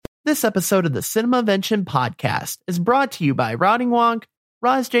This episode of the Cinemavention podcast is brought to you by Rotting Wonk,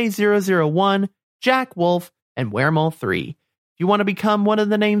 RozJ001, Jack Wolf, and Weremole3. If you want to become one of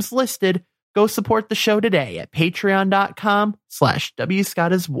the names listed, go support the show today at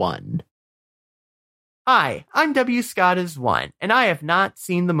patreon.com/WScottis1. Hi, I'm WScottis1, and I have not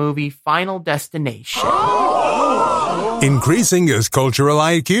seen the movie Final Destination. Increasing his cultural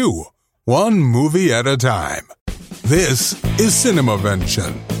IQ, one movie at a time. This is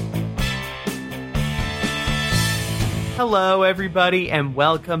Cinemavention. Hello, everybody, and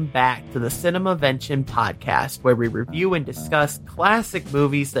welcome back to the Cinemavention podcast, where we review and discuss classic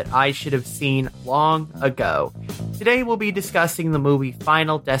movies that I should have seen long ago. Today, we'll be discussing the movie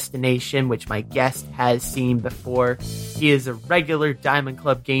Final Destination, which my guest has seen before. He is a regular Diamond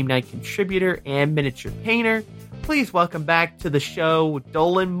Club Game Night contributor and miniature painter. Please welcome back to the show,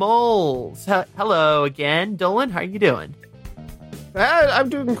 Dolan Moles. Hello again, Dolan. How are you doing? I'm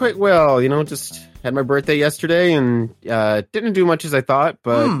doing quite well. Just had my birthday yesterday and didn't do much as I thought,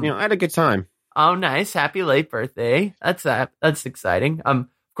 but I had a good time. Oh, nice! Happy late birthday. That's exciting. Of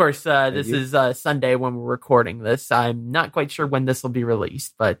course, this is Sunday when we're recording this. I'm not quite sure when this will be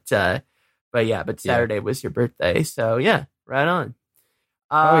released, but Saturday was your birthday, so yeah, right on.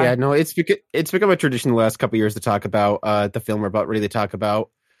 It's become a tradition the last couple of years to talk about the film we're about ready to talk about.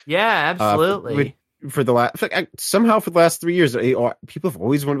 Yeah, absolutely. For the last 3 years, people have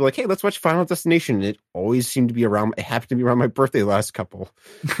always wanted to be like, hey, let's watch Final Destination. It always seemed to be around. It happened to be around my birthday the last couple.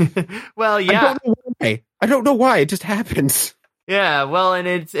 Well, yeah, I don't know why. It just happens. Yeah, well, and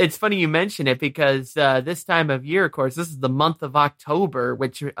it's funny you mention it because this time of year, of course, this is the month of October,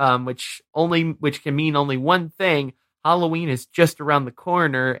 which can mean only one thing. Halloween is just around the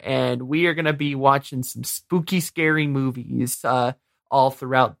corner, and we are going to be watching some spooky, scary movies all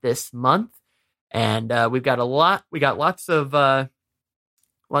throughout this month. And we've got lots of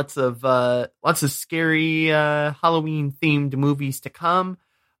scary Halloween themed movies to come,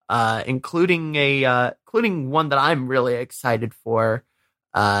 including one that I'm really excited for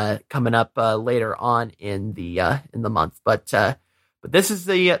coming up later on in the month. But this is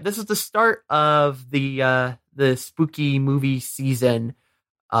the start of the spooky movie season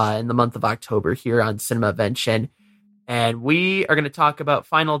in the month of October here on Cinemavention. And we are going to talk about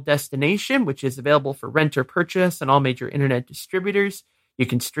Final Destination, which is available for rent or purchase on all major internet distributors. You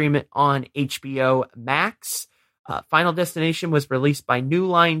can stream it on HBO Max. Final Destination was released by New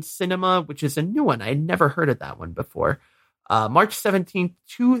Line Cinema, which is a new one. I had never heard of that one before. March 17th,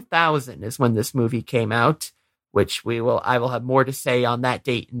 2000 is when this movie came out, which I will have more to say on that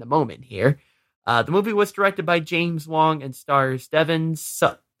date in a moment here. The movie was directed by James Wong and stars Devon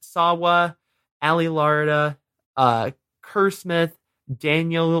Sawa, Ali Larda, Kerr Smith,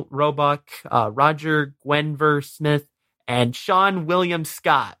 Daniel Roebuck, Roger Guenver Smith, and Sean William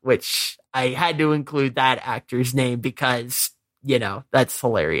Scott, which I had to include that actor's name because, that's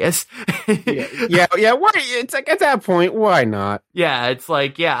hilarious. yeah. Why? It's like at that point, why not? Yeah, it's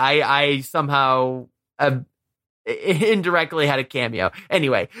like, I somehow indirectly had a cameo.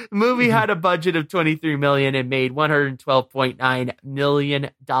 Anyway, the movie had a budget of $23 million and made $112.9 million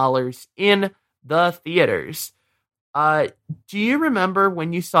in the theaters. Do you remember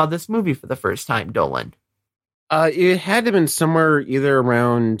when you saw this movie for the first time, Dolan? It had to have been somewhere either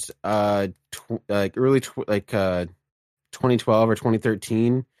around early 2012 or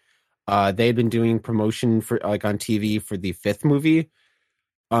 2013. They had been doing promotion for on TV for the fifth movie.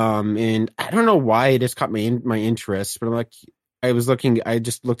 And I don't know why it just caught my interest, but I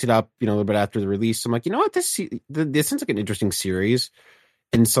just looked it up, a little bit after the release. I'm like, you know what, this sounds like an interesting series.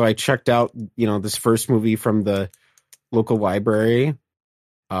 And so I checked out, this first movie from the local library,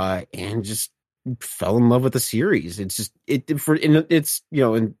 and just fell in love with the series. It's just I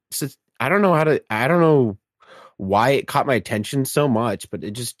don't know why it caught my attention so much, but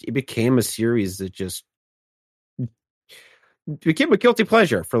it became a series that just became a guilty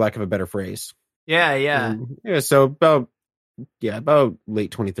pleasure, for lack of a better phrase. Yeah. So about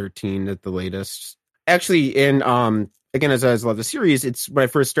late 2013 at the latest. Actually, again, as I love the series, it's when I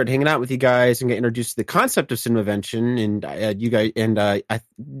first started hanging out with you guys and got introduced to the concept of Cinemavention, and you guys, and I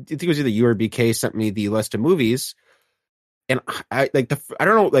think it was either you or BK sent me the list of movies, and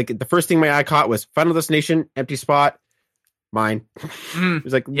the first thing my eye caught was Final Destination, empty spot, mine. It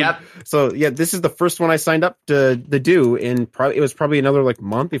was like, yep. So yeah, this is the first one I signed up to do, and it was probably another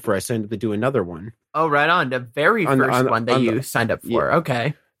month before I signed up to do another one. Oh, right on. The very first one that you signed up for. Yeah.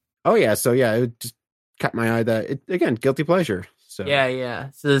 Okay. Oh yeah. So yeah, it just caught my eye again, guilty pleasure. So yeah.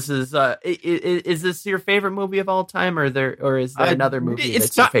 So this is this your favorite movie of all time, or is there another movie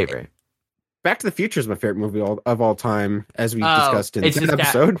that's your favorite? Back to the Future is my favorite movie of all time, as we Oh, discussed in it's that just that-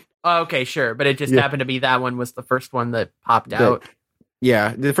 episode. Oh, okay, sure, but it just Yeah. happened to be that one was the first one that popped The- out.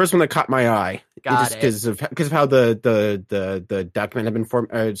 Yeah, the first one that caught my eye. Got it. Because of how the document had been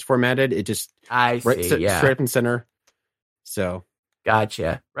it's formatted. It just I see. Yeah, straight up in center. So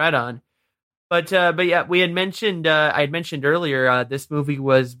gotcha. Right on. But yeah, we had mentioned. I had mentioned earlier. This movie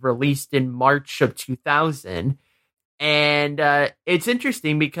was released in March of 2000, and it's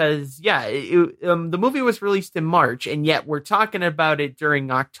interesting because the movie was released in March, and yet we're talking about it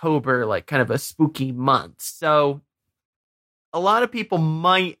during October, like kind of a spooky month. So a lot of people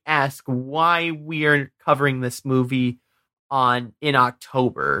might ask why we are covering this movie in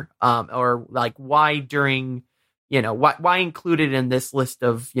October, or like why during. Why include it in this list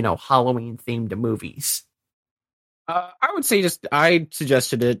of, Halloween themed movies? I would say I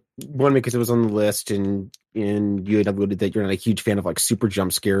suggested it, one, because it was on the list, and you had alluded that you're not a huge fan of like super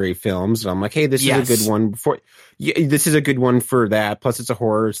jump scary films. And I'm like, hey, this is a good one this is a good one for that. Plus it's a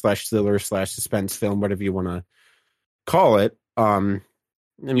horror / thriller / suspense film, whatever you want to call it. I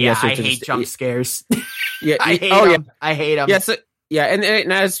hate jump scares. Yeah. I hate them. I hate them. Yes. Yeah, and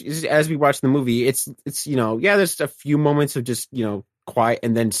as we watch the movie, it's there's a few moments of just quiet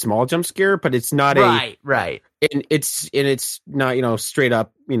and then small jump scare, but it's not right. And it's not straight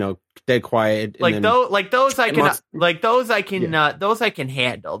up dead quiet. And those I can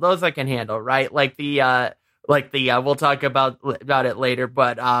handle. Those I can handle, right? Like the we'll talk about it later,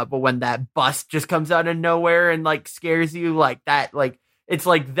 but when that bus just comes out of nowhere and like scares you like that, like. It's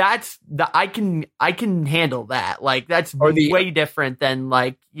like I can handle that. Like that's way different than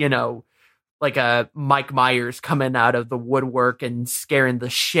like a Mike Myers coming out of the woodwork and scaring the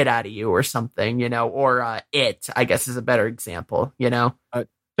shit out of you or something, or It, I guess, is a better example,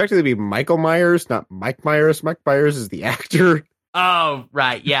 Technically be Michael Myers, not Mike Myers. Mike Myers is the actor. Oh,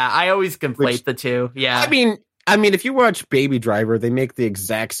 right. Yeah. I always conflate the two. Yeah. I mean, if you watch Baby Driver, they make the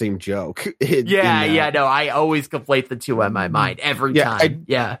exact same joke. No, I always conflate the two in my mind every time.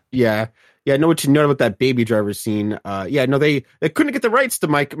 Yeah. I know what you know about that Baby Driver scene. They couldn't get the rights to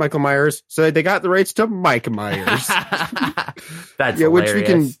Michael Myers, so they got the rights to Mike Myers. That's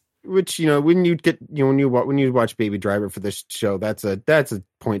hilarious. When you watch Baby Driver for this show, that's a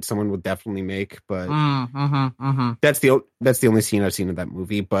point someone would definitely make. But that's the only scene I've seen of that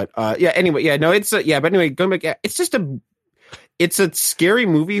movie. But going back, it's a scary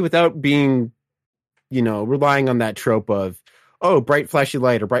movie without being, relying on that trope of bright flashy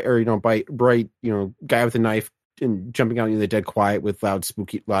light or bright guy with a knife and jumping out into the dead quiet with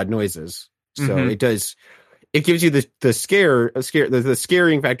loud noises. So it gives you the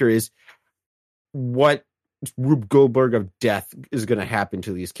scaring factor is what Rube Goldberg of death is going to happen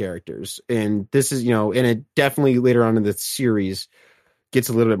to these characters. And this is, and it definitely later on in the series gets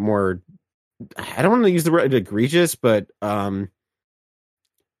a little bit more, I don't want to use the word egregious, but you're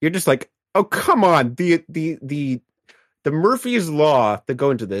just like, oh, come on. The Murphy's Law that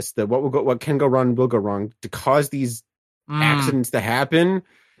go into this, that what can go wrong will go wrong to cause these accidents to happen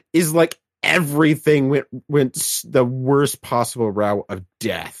is like, everything went the worst possible route of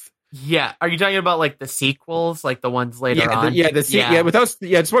death. Yeah, are you talking about like the sequels, like the ones later on? Without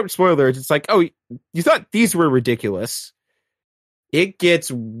spoilers, it's like, oh, you thought these were ridiculous. It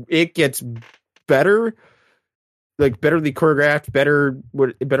gets better, like betterly choreographed, better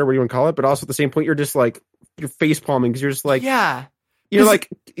what you want to call it, but also at the same point, you're just like you're face palming because you're just like, you're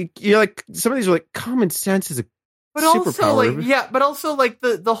like some of these are like common sense is a. But also,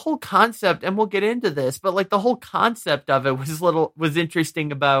 the whole concept, and we'll get into this, but like the whole concept of it was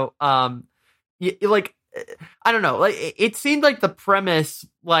interesting about, I don't know, like it seemed like the premise,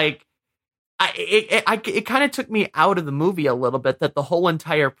 like it kind of took me out of the movie a little bit, that the whole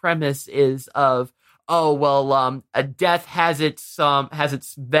entire premise is of, a death has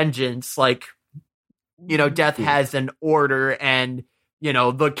its vengeance, like, death has an order and,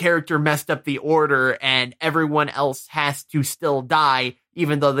 the character messed up the order and everyone else has to still die,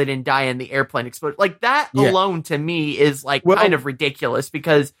 even though they didn't die in the airplane explosion. Like that alone to me is like kind of ridiculous,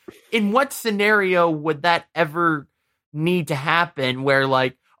 because in what scenario would that ever need to happen where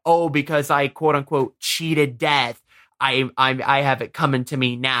like, because I quote unquote cheated death, I have it coming to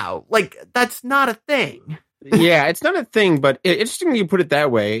me now. Like that's not a thing. Yeah, it's not a thing, but interesting you put it that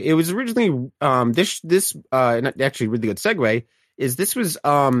way. It was originally this actually really good segue. Is this was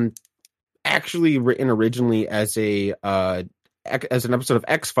actually written originally as an episode of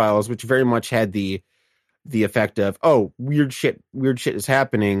X-Files, which very much had the effect of weird shit is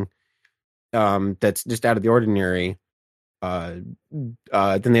happening that's just out of the ordinary, then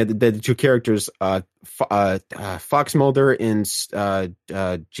they had the two characters, Fox Mulder and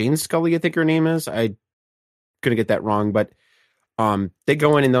Jane Scully, I think her name is. I couldn't get that wrong, but they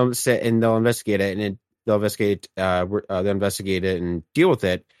go in and they'll sit and they'll investigate it, and they'll investigate it and deal with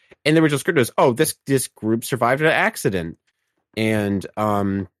it. And the original script was, oh, this group survived an accident, and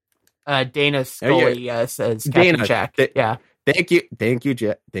Dana Scully says Captain Jack. Thank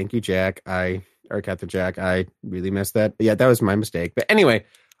you, Jack. Or Captain Jack. I really missed that. Yeah, that was my mistake. But anyway,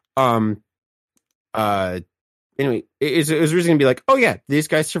 it was originally gonna be like, oh yeah, these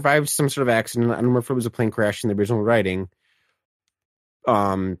guys survived some sort of accident. I don't remember if it was a plane crash in the original writing.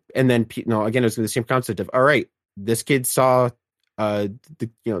 And then again, it was the same concept of, all right, this kid saw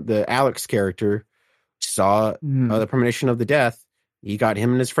the Alex character saw the premonition of the death. He got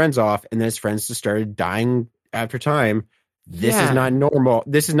him and his friends off, and then his friends just started dying after time. This is not normal.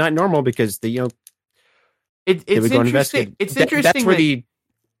 This is not normal because it's interesting. It's interesting. That's where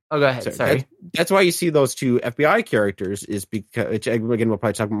oh, go ahead. Sorry. That's why you see those two FBI characters, is because, which again we'll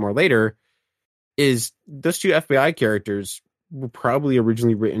probably talk about more later, is those two FBI characters were probably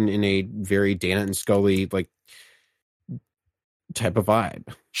originally written in a very Dana and Scully like type of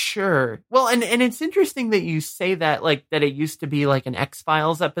vibe. Sure. Well, and it's interesting that you say that, like, that it used to be like an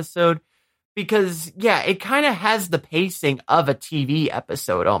X-Files episode, because it kind of has the pacing of a TV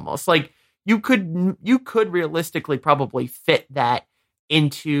episode almost. Like you could realistically probably fit that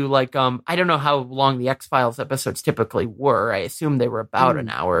into like I don't know how long the X-Files episodes typically were. I assume they were about an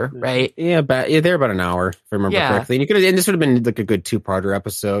hour, right? Yeah, they're about an hour, if I remember correctly. And this would have been like a good 2-parter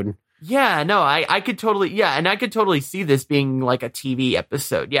episode. Yeah, no, I could totally, and I could totally see this being like a TV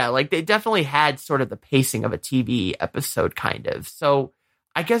episode. Yeah, like they definitely had sort of the pacing of a TV episode, kind of. So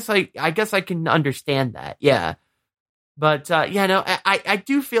I guess I can understand that. Yeah, but I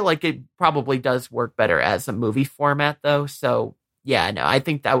do feel like it probably does work better as a movie format, though. So I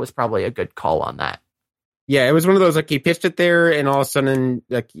think that was probably a good call on that. Yeah, it was one of those like he pitched it there, and all of a sudden,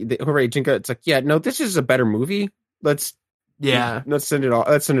 like whoever agent got, it's like, yeah, no, this is a better movie. Let's send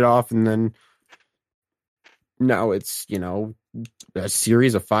it off, and then now it's a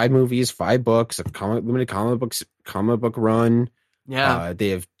series of 5 movies, 5 books, a limited comic book run. Yeah, they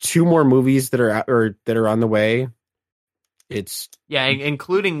have 2 more movies that are on the way. It's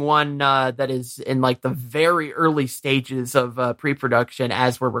including one that is in like the very early stages of pre-production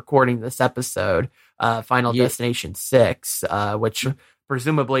as we're recording this episode. Final Destination 6, which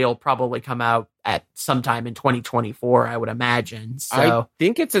presumably will probably come out at sometime in 2024, I would imagine. So I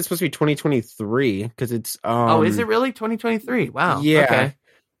think it's supposed to be 2023 because it's. Is it really 2023? Wow. Yeah. Okay.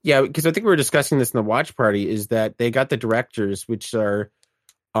 Yeah, because I think we were discussing this in the watch party. Is that they got the directors, which are,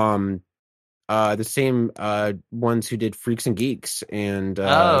 the same ones who did Freaks and Geeks, and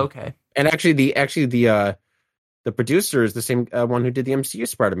okay. And actually the producer is the same one who did the MCU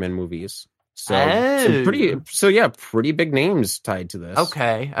Spider-Man movies. So pretty big names tied to this.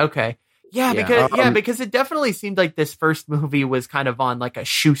 Okay. Yeah, because it definitely seemed like this first movie was kind of on like a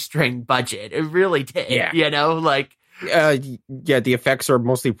shoestring budget. It really did. Yeah. The effects are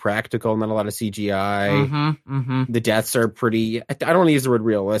mostly practical, not a lot of CGI. The deaths are pretty. I don't want to use the word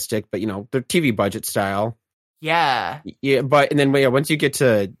realistic, but they're TV budget style. Yeah. Yeah, but and then once you get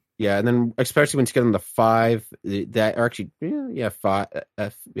to. Yeah, and then especially once you get on the 5, that are actually 4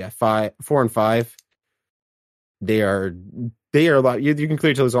 and 5, they are a lot. You can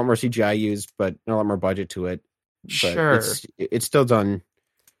clearly tell there's a lot more CGI used, but a lot more budget to it. But sure, it's still done.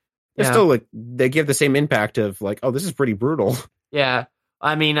 It's still like they give the same impact of like, oh, this is pretty brutal. Yeah,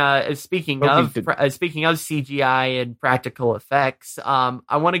 I mean, speaking of CGI and practical effects,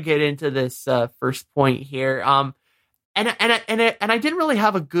 I want to get into this first point here. And I didn't really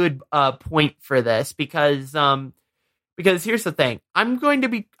have a good point for this because here's the thing. I'm going to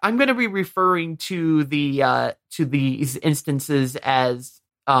be referring to these instances as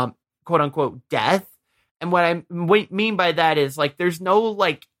quote unquote death. And what I mean by that is like there's no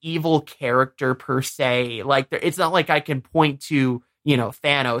like evil character per se. Like it's not like I can point to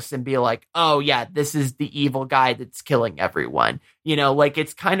Thanos and be like, oh yeah, this is the evil guy that's killing everyone. Like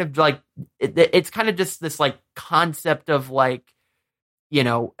it's kind of like it's kind of just this like concept of like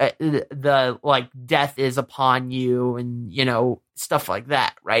the like death is upon you and stuff like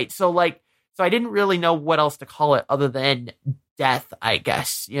that, right? So I didn't really know what else to call it other than death, I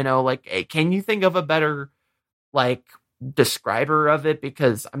guess. Like can you think of a better like describer of it,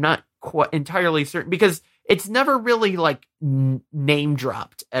 because I'm not quite entirely certain, because it's never really like name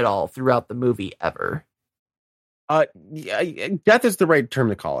dropped at all throughout the movie ever. Death is the right term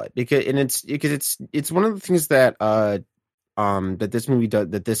to call it, because it's one of the things that that this movie does,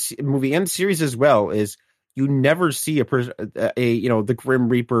 that this movie and series as well, is you never see a person, the Grim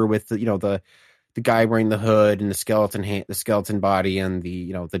Reaper with the guy wearing the hood and the skeleton body and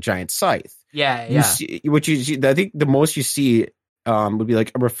the giant scythe. Yeah, You see what you see. I think the most you see would be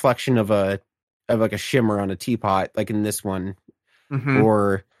like a reflection of like a shimmer on a teapot, like in this one, Mhm.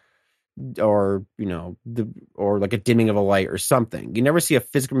 or like a dimming of a light or something. You never see a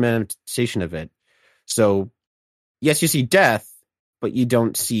physical manifestation of it. So yes, you see death, but you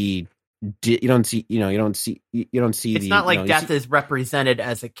don't see. You don't see. It's not like death is represented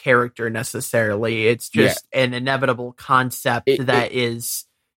as a character necessarily. It's just an inevitable concept that is,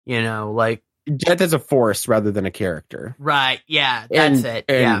 like death as a force rather than a character. Right. Yeah. That's it.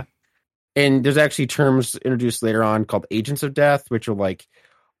 Yeah. And there's actually terms introduced later on called agents of death, which are like,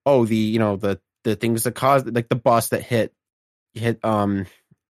 the things that cause, like the bus that hit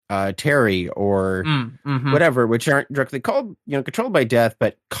Terry or whatever, which aren't directly controlled by death,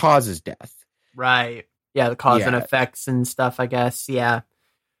 but causes death. Right. Yeah. The cause and effects and stuff, I guess. Yeah.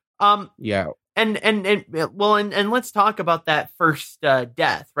 Yeah. And let's talk about that first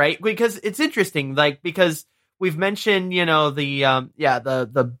death, right? Because it's interesting, like, because we've mentioned,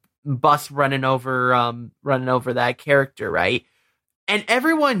 the bus running over that character, right? And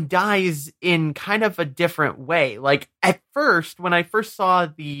everyone dies in kind of a different way. Like at first, when I first saw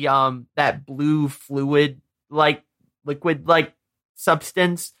the that blue fluid like liquid like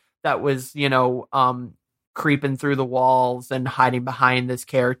substance that was creeping through the walls and hiding behind this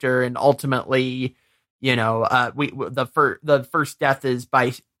character, and ultimately, the first death is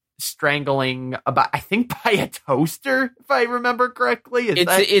by strangling by a toaster, if I remember correctly.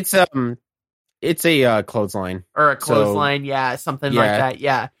 It's a clothesline or a clothesline, something like that,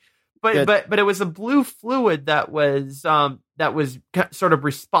 yeah. But it was a blue fluid that was sort of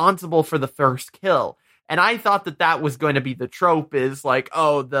responsible for the first kill. And I thought that was going to be the trope, is like,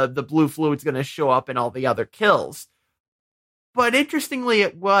 oh, the blue fluid's going to show up in all the other kills. But interestingly,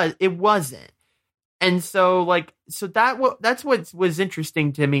 it wasn't. And so that's what was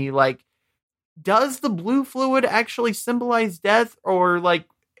interesting to me. Like, does the blue fluid actually symbolize death, or like,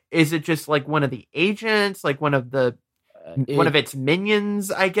 is it just like one of the agents, like one of its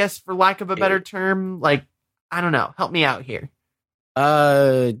minions, I guess, for lack of a better term? Like, I don't know. Help me out here.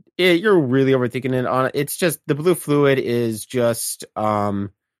 You're really overthinking it. It's just the blue fluid is just the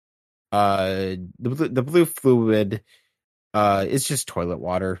blue fluid is just toilet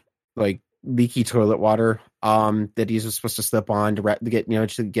water, like leaky toilet water that he's supposed to slip on to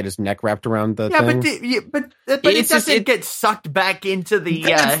get his neck wrapped around the thing. But it doesn't get sucked back into the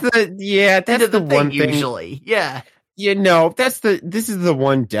that's the one thing usually. Yeah. This is the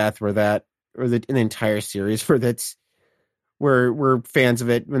one death in the entire series where we're fans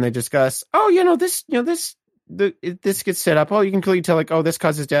of it when they discuss, this gets set up. Oh, you can clearly tell, like, oh, this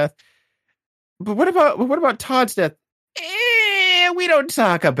causes death. But what about Todd's death? We don't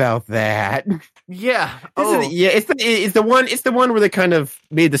talk about that. Yeah. It's the one where they kind of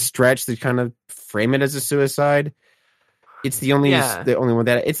made the stretch to kind of frame it as a suicide. It's the only one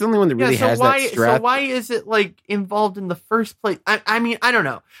that really has that stress. So why is it like involved in the first place? I mean, I don't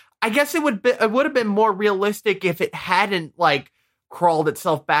know. I guess it would have been more realistic if it hadn't like crawled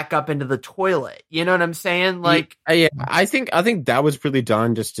itself back up into the toilet. You know what I'm saying? Like, yeah, I think that was really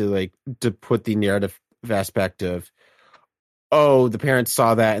done just to put the narrative aspect of, oh, the parents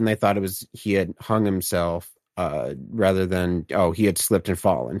saw that and they thought it was he had hung himself, rather than, oh, he had slipped and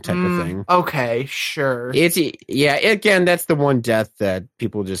fallen type of thing. Okay, sure. Again, that's the one death that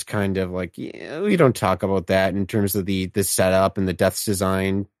people just kind of like, we don't talk about that in terms of the setup and the death's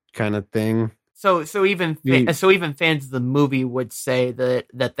design kind of thing. So even fans of the movie would say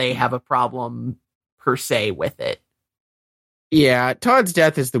that they have a problem per se with it. Yeah, Todd's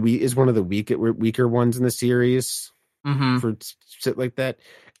death is one of the weaker ones in the series for shit like that.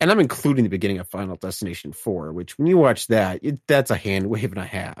 And I'm including the beginning of Final Destination 4, which when you watch that, that's a hand wave and a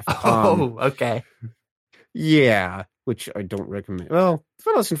half. Oh, okay. Yeah, which I don't recommend. Well,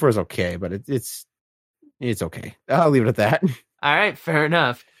 Final Destination 4 is okay, but it's okay. I'll leave it at that. All right, fair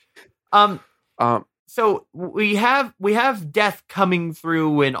enough. So we have death coming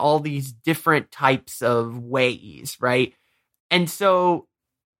through in all these different types of ways, right? And so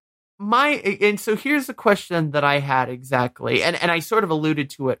here's the question that I had exactly, and I sort of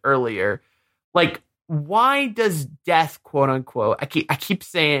alluded to it earlier. Like, why does death, quote unquote, I keep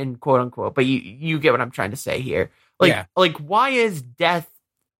saying quote unquote, but you get what I'm trying to say here. Like why does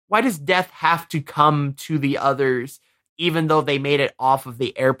death have to come to the others, even though they made it off of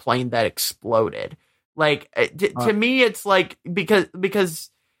the airplane that exploded? Like, to me, it's like,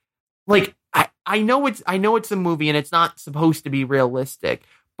 because like, I know it's a movie and it's not supposed to be realistic,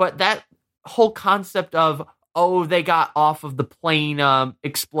 but whole concept of, oh, they got off of the plane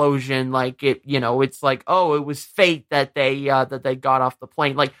explosion, like it, it's like, oh, it was fate that they got off the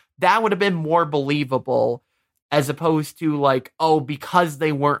plane. Like that would have been more believable, as opposed to like, oh, because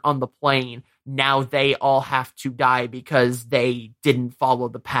they weren't on the plane, now they all have to die because they didn't follow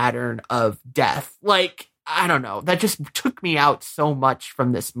the pattern of death. Like, I don't know. That just took me out so much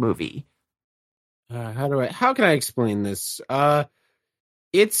from this movie. How can I explain this?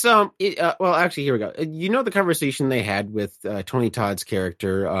 It's well, actually, here we go. You know the conversation they had with Tony Todd's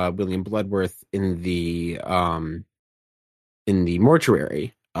character, William Bloodworth, in the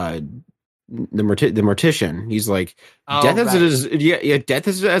mortuary. The mortician. He's like, death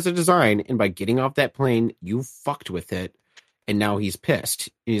is as a design, and by getting off that plane, you fucked with it, and now he's pissed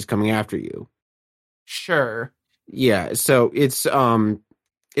and he's coming after you. Sure. Yeah. So it's one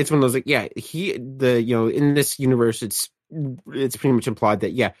of those like, yeah, in this universe, it's pretty much implied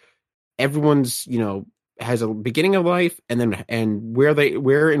that, yeah, everyone's, has a beginning of life, and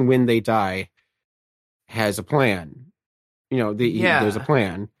where and when they die has a plan. There's a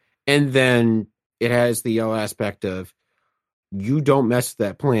plan. And then it has the yellow aspect of, you don't mess with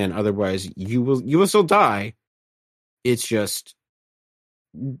that plan, otherwise you will still die. It's just,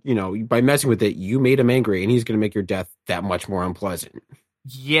 by messing with it, you made him angry, and he's going to make your death that much more unpleasant.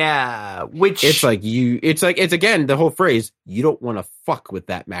 Yeah, which it's again the whole phrase, you don't want to fuck with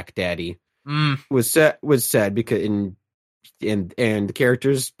that Mac Daddy, was said because and the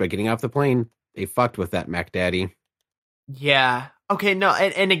characters, by getting off the plane, they fucked with that Mac Daddy. Yeah. Okay, no,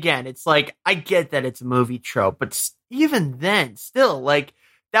 and again, it's like, I get that it's a movie trope, but even then, still, like,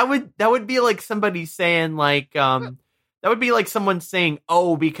 that would be like somebody saying, like, that would be like someone saying,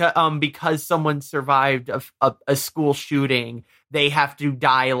 oh, because someone survived a school shooting, they have to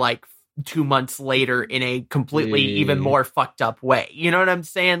die like 2 months later in a completely even more fucked up way. You know what I'm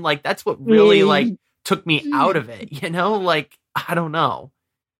saying? Like, that's what really like took me out of it. Like, I don't know.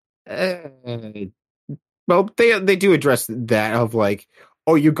 Well, they do address that of like,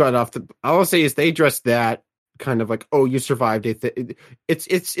 oh, you got off the. All I'll say is they address that kind of like, oh, you survived. It's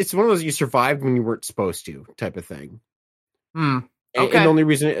one of those, you survived when you weren't supposed to type of thing. Okay. And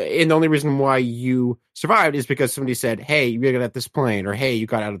the only reason why you survived is because somebody said, hey, you got out this plane, or hey, you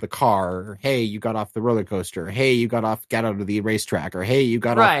got out of the car, or hey, you got off the roller coaster, or hey, you got out of the racetrack, or hey, you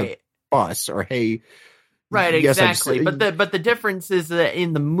got off the bus, or hey. Right, exactly. But the difference is that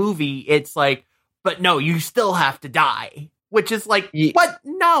in the movie, it's like, but no, you still have to die, which is like, what?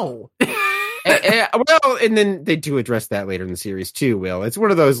 No. Well, and then they do address that later in the series too, Will. It's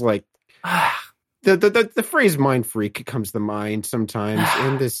one of those like, the phrase "mind freak" comes to mind sometimes.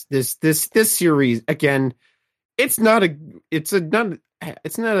 And this series, again, it's not a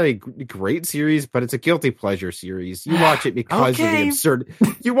great series, but it's a guilty pleasure series. You watch it because of the absurd.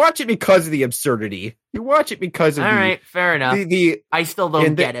 You watch it because of the absurdity. You watch it because of right, fair enough. I still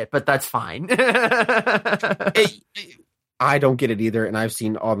don't get it, but that's fine. I don't get it either, and I've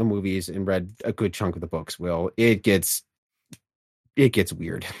seen all the movies and read a good chunk of the books. Will, it gets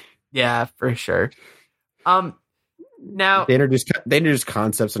weird. Yeah, for sure. Now they introduce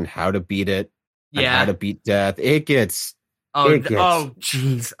concepts on how to beat it. Yeah, how to beat death. It gets. Oh,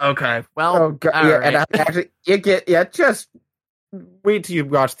 jeez. Okay. Well, just wait till you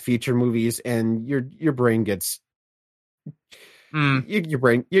watch the feature movies, and your brain gets. Your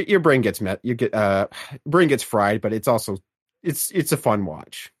brain gets brain gets fried, but it's also it's a fun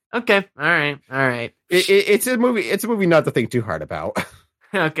watch. Okay. All right. It's a movie not to think too hard about.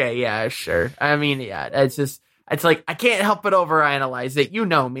 Okay. Yeah. Sure. I mean, yeah. It's like, I can't help but overanalyze it. You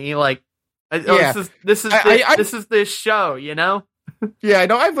know me, like. Yeah. This is this show, Yeah, I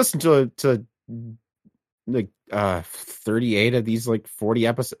know. I've listened to like 38 of these, like 40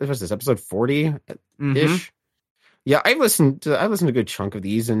 episodes. What's this, episode 40 ish? Mm-hmm. Yeah, I've listened to a good chunk of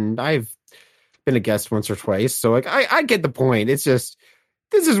these, and I've been a guest once or twice. So like, I get the point. It's just,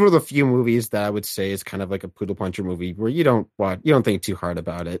 this is one of the few movies that I would say is kind of like a poodle puncher movie where you don't think too hard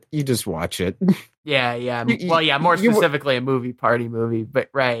about it. You just watch it. Yeah. More specifically, a movie party movie, but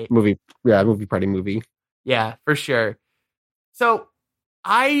right. Movie party movie. Yeah, for sure. So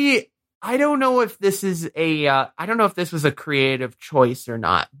I don't know if this is I don't know if this was a creative choice or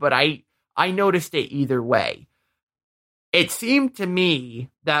not, but I noticed it either way. It seemed to me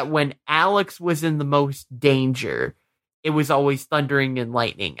that when Alex was in the most danger, it was always thundering and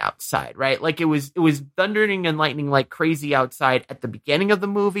lightning outside, right? Like it was thundering and lightning like crazy outside at the beginning of the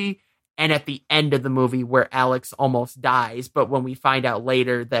movie and at the end of the movie where Alex almost dies. But when we find out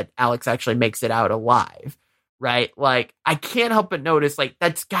later that Alex actually makes it out alive, right? Like, I can't help but notice, like,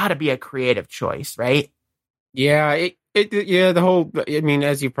 that's gotta be a creative choice, right? Yeah, yeah, the whole, I mean,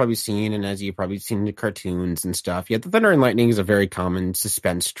 as you've probably seen, and as you've probably seen in the cartoons and stuff, yeah, the thunder and lightning is a very common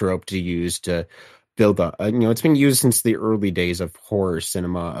suspense trope to use to build up. It's been used since the early days of horror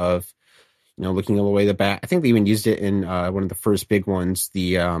cinema, of, looking all the way the back. I think they even used it in one of the first big ones,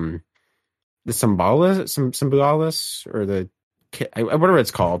 the Symbiolis, or whatever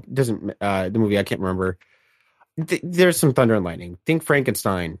it's called. It doesn't, the movie, I can't remember. There's some thunder and lightning. Think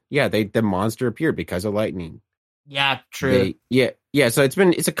Frankenstein. Yeah, the monster appeared because of lightning. Yeah, true. Yeah. So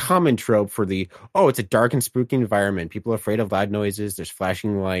it's a common trope for it's a dark and spooky environment. People are afraid of loud noises. There's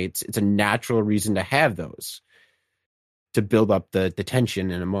flashing lights. It's a natural reason to have those, to build up the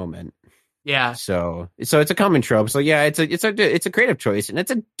tension in a moment. Yeah. So it's a common trope. So yeah, it's a creative choice, and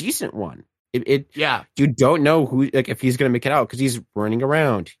it's a decent one. Yeah. You don't know who, like, if he's gonna make it out, because he's running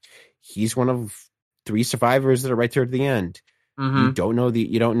around. He's one of 3 survivors that are right there at the end. Mm-hmm. You don't know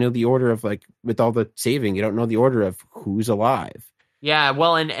the order of, like, with all the saving, you don't know the order of who's alive. Yeah,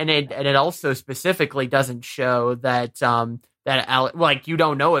 well, and it also specifically doesn't show that that Alex, like, you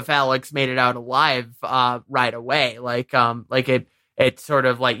don't know if Alex made it out alive right away. Like it sort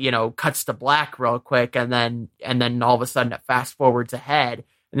of, like, cuts to black real quick, and then all of a sudden it fast forwards ahead,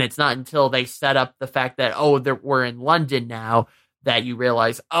 and it's not until they set up the fact that we're in London now that you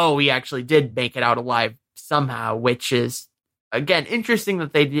realize, he actually did make it out alive somehow, which is, again, interesting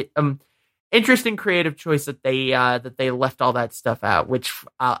that they did. Interesting creative choice that they left all that stuff out, which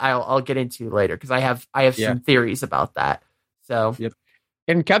I'll get into later, because I have some theories about that. So, yep.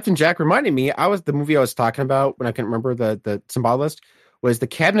 And Captain Jack reminded me, the movie I was talking about when I couldn't remember the symbolist, was The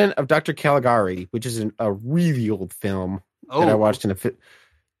Cabinet of Dr. Caligari, which is a really old film that I watched in a fit.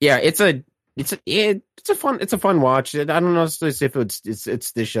 Yeah, it's a fun watch. I don't know if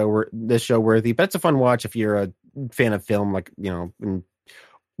it's this show worthy, but it's a fun watch if you're a fan of film, like, and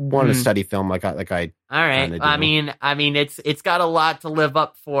want to study film like I. All right. I mean, it's got a lot to live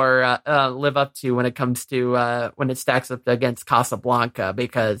up to when it comes to when it stacks up against Casablanca,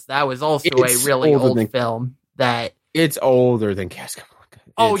 because that was also a really old film that. It's older than Casablanca.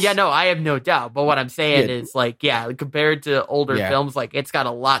 I have no doubt. But what I'm saying is, like, compared to older films, like, it's got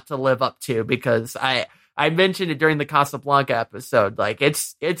a lot to live up to, because I mentioned it during the Casablanca episode. Like,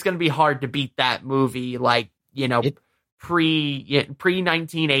 it's going to be hard to beat that movie. Like, pre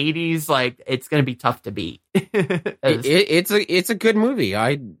 1980s, like, it's going to be tough to beat. It's a good movie.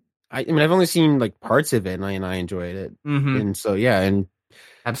 I mean, I've only seen, like, parts of it, and I enjoyed it. Mm-hmm. And so and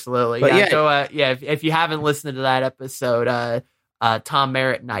absolutely, So if you haven't listened to that episode, Tom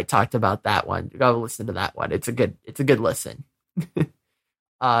Merritt and I talked about that one. Go listen to that one. It's a good listen.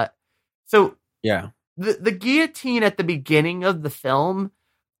 So yeah, the guillotine at the beginning of the film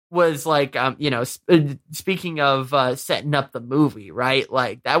was like, speaking of setting up the movie, right?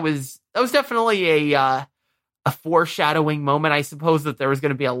 Like, that was definitely a foreshadowing moment, I suppose, that there was going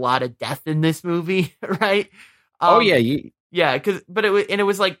to be a lot of death in this movie, right? Yeah, it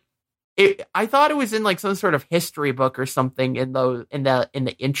was like, I thought it was in, like, some sort of history book or something in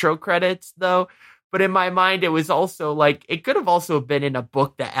the intro credits, though. But in my mind, it was also like, it could have also been in a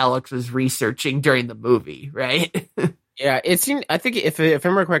book that Alex was researching during the movie, right? Yeah, it seemed. I think if I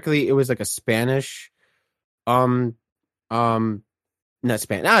remember correctly, it was like a Spanish, not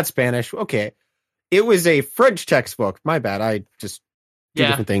Spanish. Okay, it was a French textbook. My bad. I just do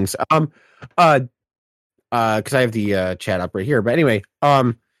different things. Because I have the chat up right here. But anyway,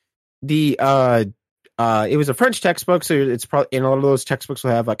 it was a French textbook, so it's probably, in a lot of those textbooks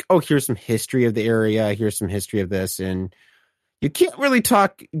will have, like, here's some history of the area, here's some history of this, and you can't really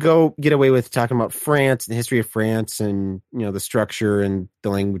get away with talking about France and the history of France, and, the structure and the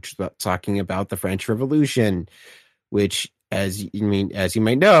language about talking about the French Revolution, which, as you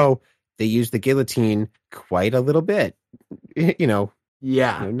might know, they used the guillotine quite a little bit.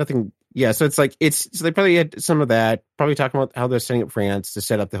 Nothing. Yeah, so it's like, so they probably had some of that, probably talking about how they're setting up France to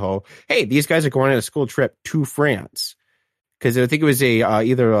set up the whole, hey, these guys are going on a school trip to France. Because I think it was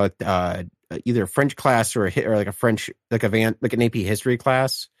either a French class or like a French, like an AP history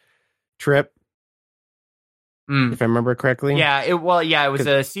class trip. If I remember correctly. Yeah, it was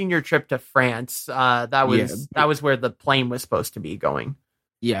a senior trip to France. That was where the plane was supposed to be going.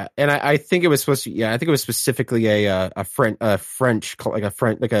 Yeah, and I think it was supposed to. Yeah, I think it was specifically a French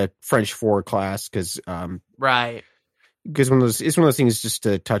 4 class, because right. Because it's one of those things, just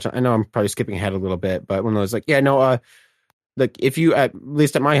to touch on. I know I'm probably skipping ahead a little bit, but one of those, like, like, if you, at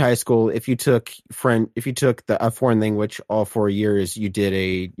least at my high school, if you took a foreign language all 4 years, you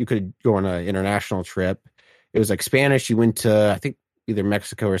could go on an international trip. It was like Spanish, you went to, I think, either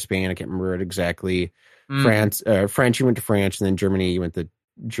Mexico or Spain. I can't remember it exactly. French, you went to France, and then Germany, you went to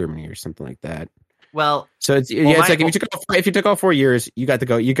Germany or something like that. So it's like if you took all 4 years, you got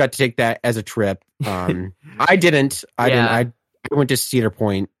to take that as a trip. I didn't. I went to Cedar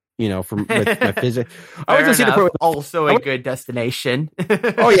Point, with my physics. I went to Cedar Point. Also a good destination.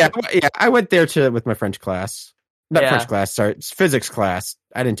 Oh yeah. I went there with my French class. Not French class. Sorry, it's physics class.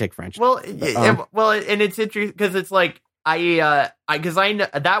 I didn't take French. Well, and it's interesting because it's like I know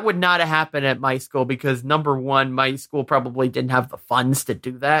that would not have happened at my school because number one, my school probably didn't have the funds to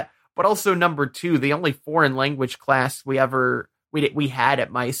do that. But also number two, the only foreign language class we had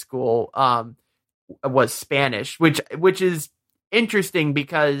at my school was Spanish, which is interesting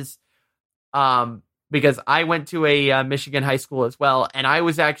because I went to a Michigan high school as well, and I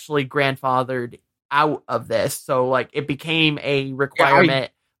was actually grandfathered out of this, so like it became a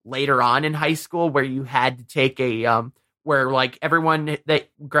requirement later on in high school where you had to take where like everyone that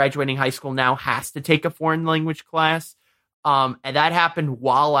graduating high school now has to take a foreign language class. And that happened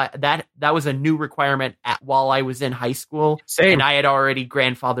that was a new requirement while I was in high school. Same. And I had already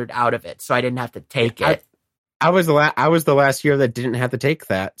grandfathered out of it, so I didn't have to take it. I was the last year that didn't have to take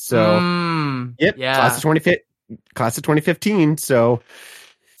that. So yep, yeah. Class of 2015. So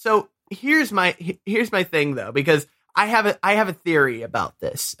here's my thing though, because I have a theory about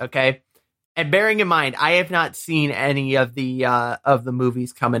this. Okay. And bearing in mind, I have not seen any of the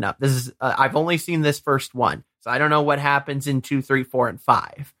movies coming up. This is I've only seen this first one, so I don't know what happens in 2, 3, 4, and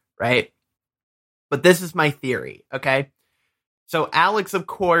 5, right? But this is my theory, okay? So Alex, of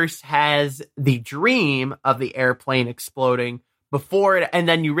course, has the dream of the airplane exploding before it, and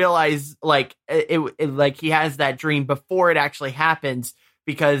then you realize like it like he has that dream before it actually happens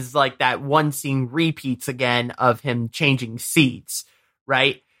because like that one scene repeats again of him changing seats,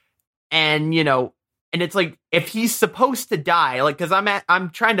 right? And, and it's like, if he's supposed to die, like, cause I'm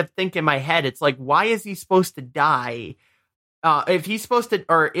trying to think in my head, it's like, why is he supposed to die? If he's supposed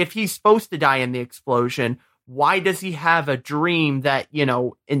to die in the explosion, why does he have a dream that,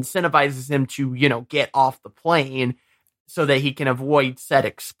 incentivizes him to, get off the plane so that he can avoid said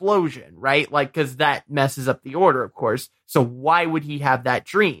explosion, right? Like, cause that messes up the order, of course. So why would he have that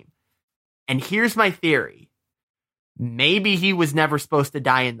dream? And here's my theory. Maybe he was never supposed to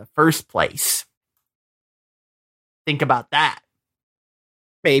die in the first place. Think about that.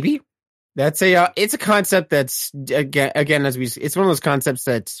 Maybe that's it's a concept that's again it's one of those concepts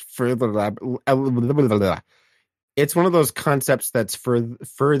that's further. It's one of those concepts that's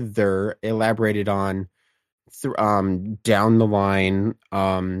further elaborated on down the line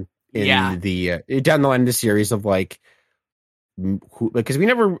down the line in the series of like. Because we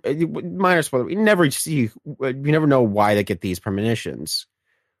never minor spoiler, we never know why they get these premonitions.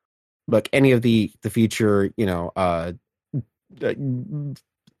 Like any of the future, they never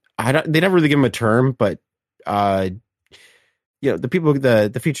really give them a term, but the people,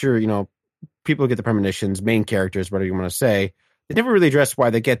 the future, people get the premonitions, main characters, whatever you want to say, they never really address why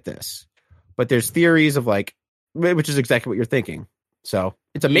they get this. But there's theories of like, which is exactly what you're thinking. So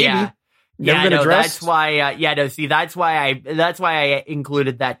it's a maybe. Yeah. That's why. That's why I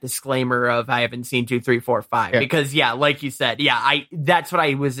included that disclaimer of I haven't seen 2, 3, 4, 5 because like you said, that's what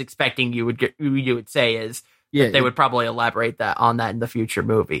I was expecting you would say is they would probably elaborate on that in the future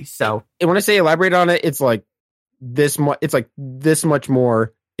movie. So, and when I say elaborate on it, it's like this much. It's like this much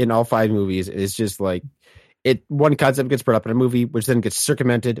more in all 5 movies. It's just like one concept gets brought up in a movie, which then gets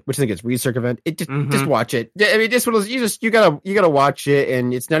circumvented, which then gets recircumvented. It just watch it. I mean, just one of those, you gotta watch it,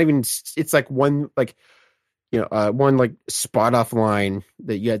 and it's not even. It's like one one like spot off line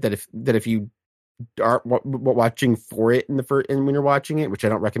that if you are watching for it and when you're watching it, which I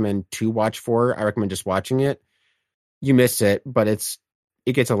don't recommend to watch for, I recommend just watching it. You miss it, but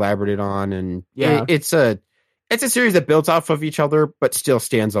it gets elaborated on, and it's a series that builds off of each other, but still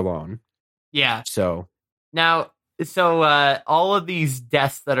stands alone. Yeah. So. Now, all of these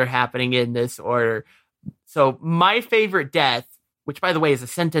deaths that are happening in this order. So my favorite death, which by the way is a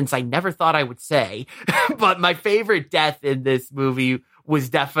sentence I never thought I would say, but my favorite death in this movie was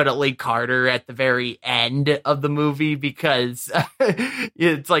definitely Carter at the very end of the movie because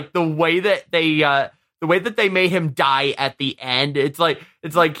it's like the way that they made him die at the end. It's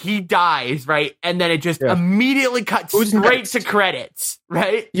like he dies, right? And then it just immediately cuts straight to credits,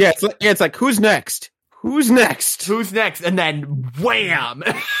 right? Yeah, it's like who's next? Who's next? And then wham!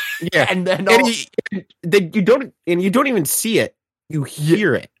 Yeah, and then you don't even see it. You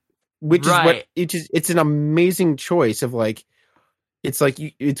hear it, which is what it's an amazing choice of like. It's like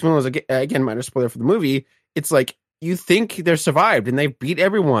it's one of those again minor spoiler for the movie. It's like you think they're survived and they beat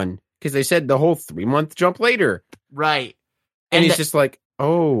everyone because they said the whole 3-month jump later, right? And he's just like,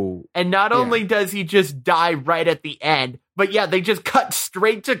 Oh, And not only does he just die right at the end, but yeah, they just cut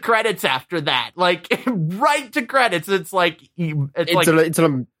straight to credits after that. Like, right to credits. It's like, it's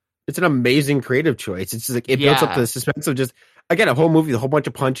an amazing creative choice. It's just like, it builds up the suspense of just, again, a whole movie, a whole bunch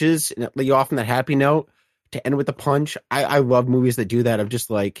of punches, and let you off on that happy note to end with a punch. I love movies that do that, of just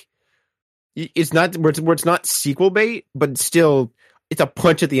like, it's not where it's not sequel bait, but still it's a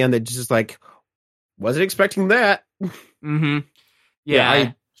punch at the end that just like, wasn't expecting that. Mm-hmm.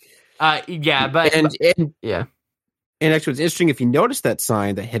 Yeah. But yeah. And actually, what's interesting, if you notice that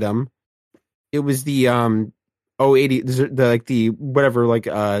sign that hit him, it was the 080, the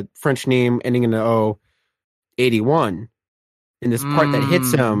whatever, French name ending in an 081. And this part that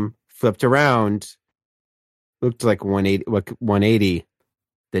hits him flipped around, looked like 180.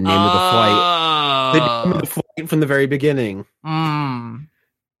 The name of the flight. The name of the flight from the very beginning.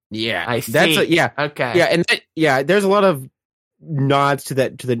 Yeah, I see. Okay. Yeah, there's a lot of nods to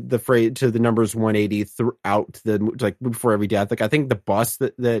that, to the phrase, to the numbers 180 throughout before every death. Like, I think the bus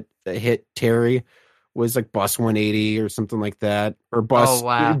that hit Terry was like bus 180 or something like that, or bus. Oh,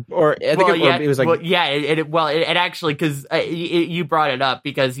 wow. Or I think it was like, it actually, because you brought it up,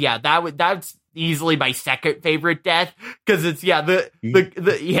 because that's easily my second favorite death, because it's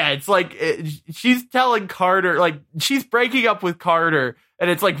it's like she's telling Carter, like, she's breaking up with Carter, and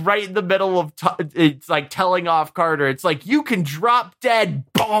it's like right in the middle of it's like telling off Carter. It's like, you can drop dead,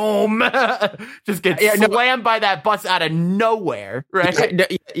 boom, just get slammed by that bus out of nowhere, right?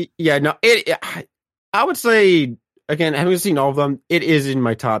 I would say, again, having seen all of them, it is in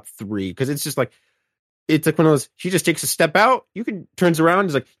my top 3, because it's just like, it's like one of those, she just takes a step out, turns around,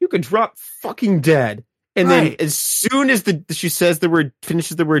 is like, you could drop fucking dead. And then as soon as she says the word,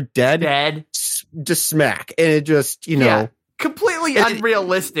 finishes the word dead, just smack. And it just, completely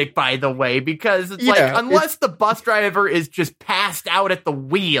unrealistic, by the way, because it's like, unless the bus driver is just passed out at the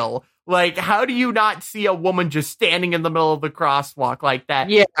wheel, like, how do you not see a woman just standing in the middle of the crosswalk like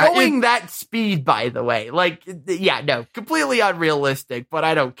that? Yeah, going that speed, by the way. Like, completely unrealistic, but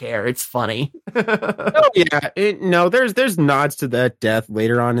I don't care. It's funny. There's nods to that death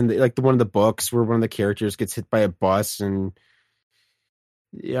later on in the one of the books where one of the characters gets hit by a bus, and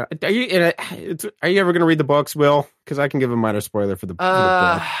are you ever going to read the books, Will? Because I can give a minor spoiler for the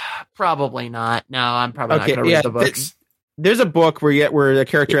book. Probably not. No, I'm probably not going to read the books. There's a book where the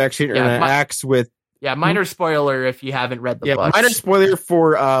character actually interacts with. Yeah, minor spoiler if you haven't read the book. Minor spoiler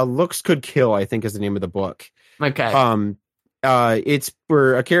for Looks Could Kill, I think, is the name of the book. Okay. It's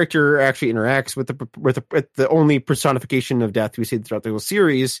where a character actually interacts with the only personification of death we see throughout the whole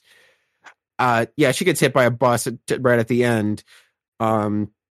series. She gets hit by a bus right at the end. And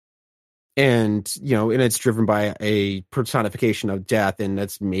it's driven by a personification of death, and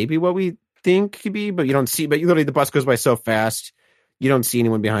that's maybe what we think could be, but you don't see. But literally, the bus goes by so fast, you don't see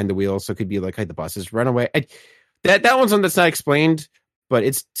anyone behind the wheel, so it could be like, hey, the bus is run away. That one's one that's not explained, but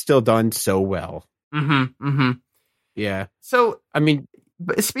it's still done so well. Yeah. So, I mean,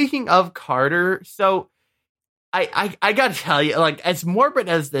 speaking of Carter, so I gotta tell you, like, as morbid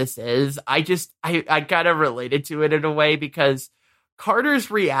as this is, I kind of related to it in a way, because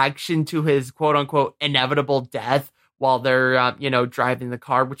Carter's reaction to his quote unquote inevitable death while they're, driving the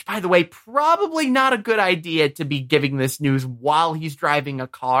car, which, by the way, probably not a good idea to be giving this news while he's driving a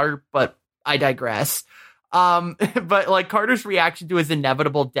car, but I digress. But like, Carter's reaction to his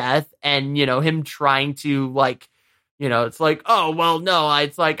inevitable death, and, him trying to, like, it's like, oh, well, no,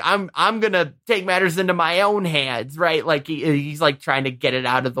 it's like, I'm going to take matters into my own hands, right? Like, he's like trying to get it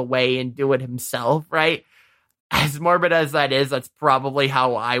out of the way and do it himself, right? As morbid as that is, that's probably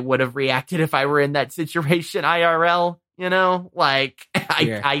how I would have reacted if I were in that situation IRL, like,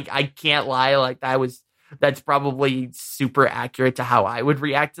 I can't lie. Like, that's probably super accurate to how I would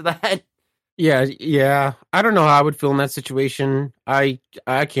react to that. Yeah. I don't know how I would feel in that situation. I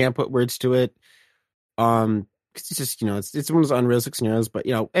can't put words to it. It's just, it's one of those unrealistic scenarios, but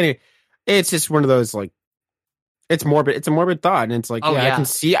anyway, it's just one of those, like, it's morbid. It's a morbid thought, and it's like, I can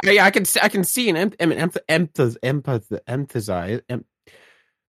see, I can see and empathize.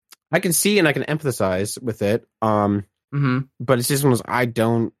 I can see and I can empathize with it. But it's just one of those, I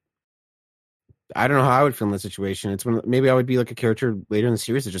don't know how I would feel in that situation. It's maybe I would be like a character later in the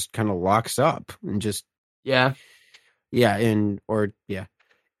series that just kind of locks up and just and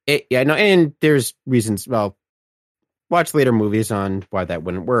there's reasons. Well, watch later movies on why that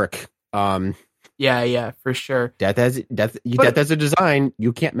wouldn't work. Yeah, for sure. Death as a design.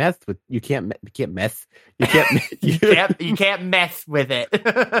 You can't mess with it.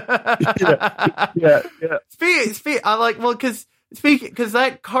 I'm like, well, because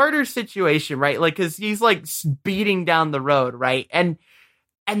that Carter situation, right? Like, because he's like speeding down the road, right? And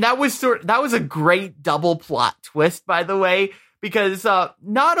And that was a great double plot twist, by the way, because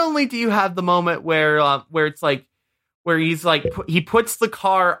not only do you have the moment where it's like where he's like he puts the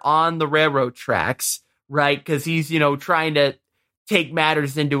car on the railroad tracks, right? Because he's trying to take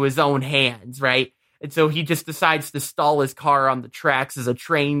matters into his own hands, right? And so he just decides to stall his car on the tracks as a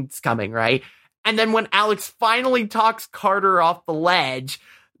train's coming, right? And then when Alex finally talks Carter off the ledge,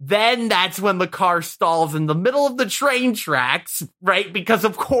 then that's when the car stalls in the middle of the train tracks, right? Because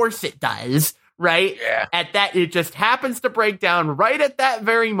of course it does, right? Yeah. It just happens to break down right at that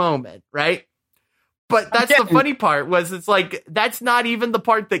very moment, right? But that's the funny part was it's like, that's not even the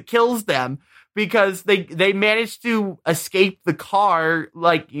part that kills them because they managed to escape the car,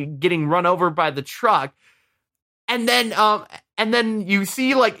 like getting run over by the truck. And then you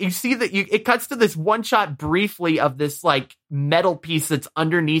see that it cuts to this one shot briefly of this like metal piece that's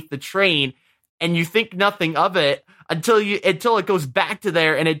underneath the train, and you think nothing of it until it goes back to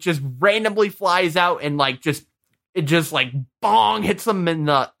there and it just randomly flies out and like it just like bong hits them in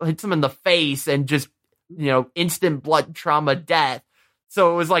the face and just instant blood trauma death.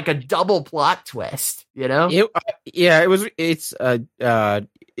 So it was like a double plot twist,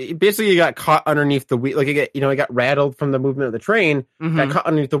 Basically, you got caught underneath the wheel. Like it got rattled from the movement of the train. Mm-hmm. Got caught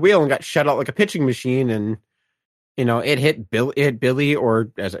underneath the wheel and got shut out like a pitching machine. And it hit Billy, or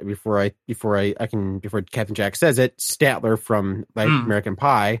before Captain Jack says it, Statler from American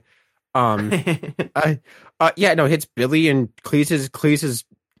Pie. It hits Billy and cleaves his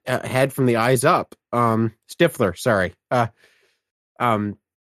head from the eyes up. Stifler, sorry.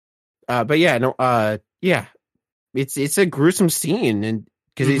 It's a gruesome scene, and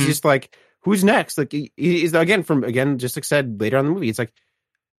because he's just like, who's next? Like he's just like said later on in the movie, it's like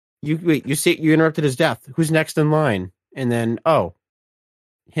you interrupted his death. Who's next in line? And then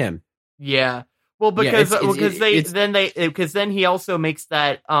him. Yeah. Well, because then he also makes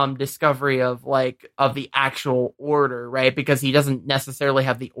that discovery of the actual order, right? Because he doesn't necessarily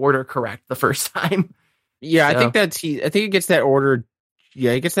have the order correct the first time. Yeah, so. I think he gets that order.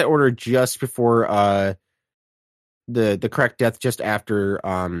 Yeah, he gets that order just before the correct death, just after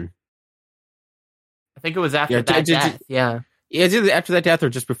I think it was after that death. Yeah. Yeah, it's either after that death or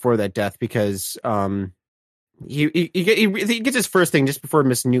just before that death, because he gets his first thing just before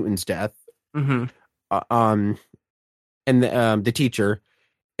Miss Newton's death. Mm-hmm. And the teacher,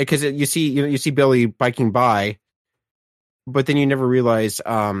 because you see Billy biking by, but then you never realize.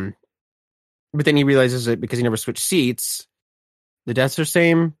 But then he realizes it because he never switched seats. The deaths are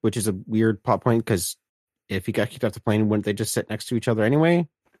same, which is a weird plot point because if he got kicked off the plane, wouldn't they just sit next to each other anyway?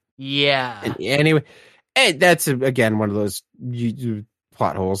 Yeah. And anyway, that's again one of those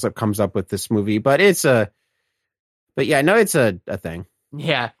plot holes that comes up with this movie. But it's a thing.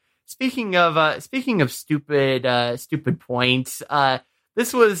 Yeah. Speaking of stupid points,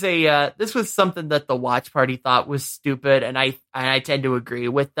 this was something that the watch party thought was stupid, and I tend to agree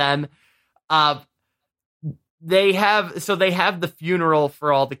with them. They have the funeral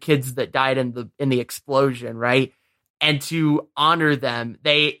for all the kids that died in the explosion, right? And to honor them,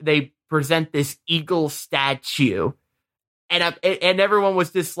 they present this eagle statue, and everyone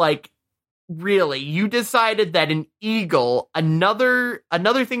was just like, really? You decided that an eagle, another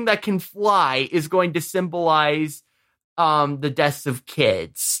thing that can fly, is going to symbolize the deaths of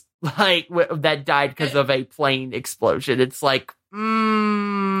kids that died because of a plane explosion? It's like,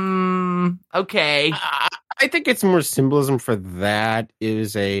 okay. I think it's more symbolism for that.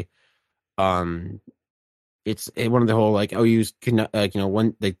 It's one of the whole you can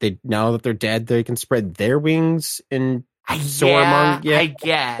when they now that they're dead, they can spread their wings and soar among. Yeah, I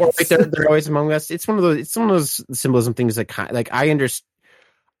guess. Or they're always among us. It's one of those symbolism things that I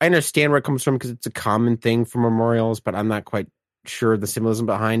understand where it comes from because it's a common thing for memorials, but I'm not quite sure the symbolism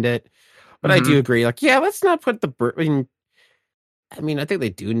behind it. But I do agree. Let's not put the bird. I mean, I think they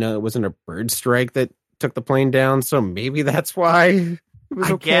do know it wasn't a bird strike that took the plane down, so maybe that's why it was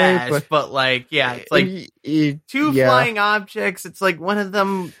okay. Guess, but it's like two flying objects. It's like one of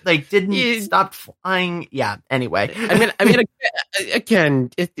them didn't stop flying. Yeah. Anyway, I mean, again,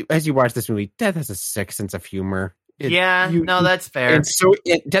 as you watch this movie, Death has a sick sense of humor. That's fair. And so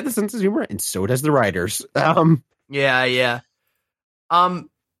Death has a sense of humor, and so does the writers. Yeah.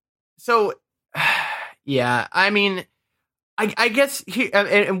 So, yeah. I mean, I guess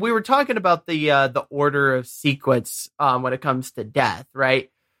and we were talking about the order of sequence when it comes to death, right?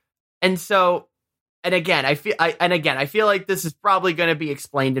 And so, and again, I feel like this is probably going to be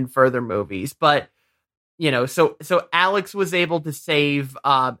explained in further movies, but so Alex was able to save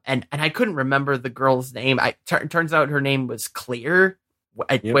and I couldn't remember the girl's name. Turns out her name was Clear.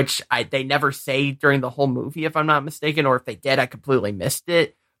 which they never say during the whole movie, if I'm not mistaken, or if they did, I completely missed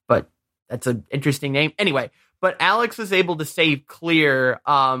it. But that's an interesting name. Anyway, but Alex was able to save Clear,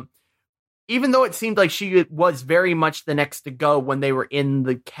 even though it seemed like she was very much the next to go when they were in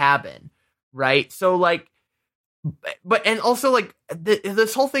the cabin, right? So, like, but and also, like,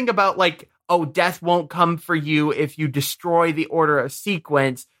 this whole thing about, like, oh, death won't come for you if you destroy the order of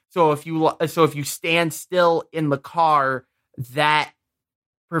sequence. So if you stand still in the car, that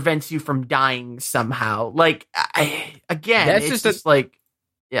prevents you from dying somehow. Like, it's just like,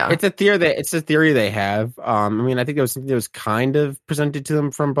 yeah, it's a theory they have. I mean, I think it was something that was kind of presented to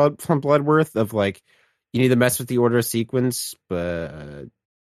them from Bloodworth of, like, you need to mess with the order of sequence, but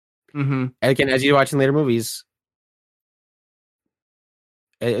again, as you watch in later movies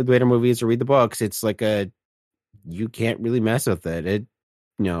or read the books, it's like you can't really mess with it. It,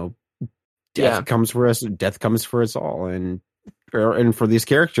 death comes for us. Death comes for us all, and for these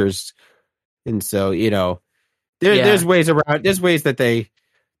characters. And so, there's ways around. There's ways that the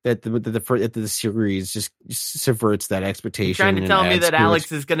series just subverts that expectation. You're trying to tell me that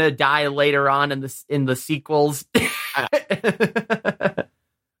Alex is going to die later on in the sequels. All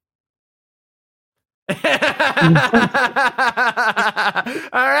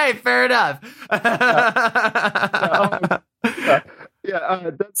right, fair enough.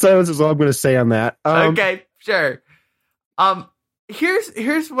 That's all I'm going to say on that. Okay, sure.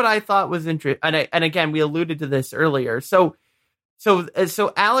 Here's what I thought was interesting, and again, we alluded to this earlier. So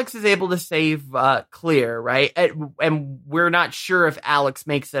Alex is able to save Clear, right? And we're not sure if Alex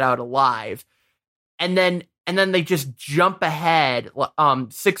makes it out alive. And then they just jump ahead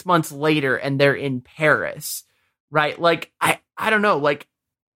 6 months later, and they're in Paris, right? Like, I don't know. Like,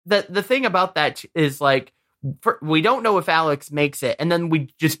 the thing about that is, like, we don't know if Alex makes it, and then we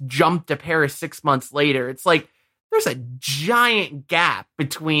just jump to Paris 6 months later. It's like there's a giant gap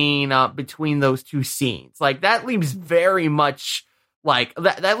between those two scenes. Like, that leaves very much like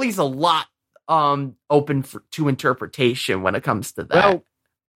that leaves a lot open to interpretation when it comes to that.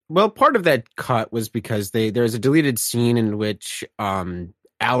 Well, part of that cut was because there's a deleted scene in which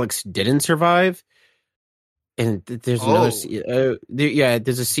Alex didn't survive. And there's another scene.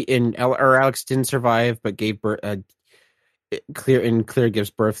 There's a scene or Alex didn't survive, but gave birth. Clear gives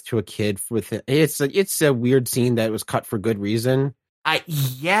birth to a kid with it. It's a weird scene that was cut for good reason. Okay.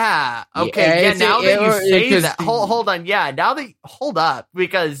 Yeah. Now that you say that, hold on. Yeah. Hold up,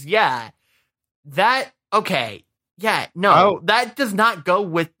 because that okay. Yeah. No, that does not go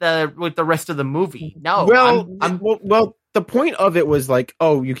with the rest of the movie. No. Well, the point of it was like,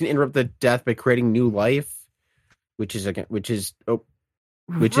 oh, you can interrupt the death by creating new life. Which is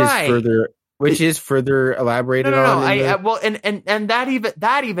further elaborated on. And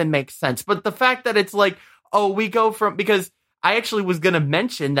that even makes sense. But the fact that it's like, oh, we go from, because I actually was going to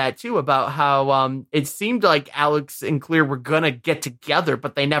mention that too, about how it seemed like Alex and Clear were going to get together,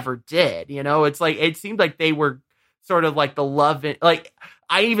 but they never did. It's like, it seemed like they were sort of like the love. Like,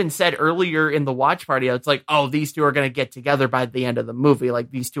 I even said earlier in the watch party, it's like, oh, these two are going to get together by the end of the movie. Like,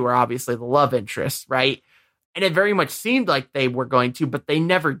 these two are obviously the love interests, right? And it very much seemed like they were going to, but they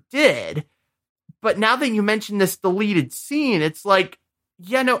never did. But now that you mention this deleted scene, it's like,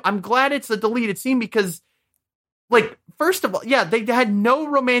 I'm glad it's a deleted scene because, like, first of all, they had no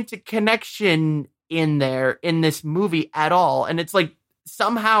romantic connection in this movie at all. And it's like,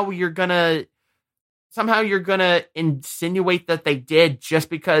 somehow you're gonna insinuate that they did just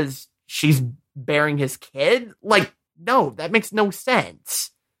because she's bearing his kid. Like, no, that makes no sense.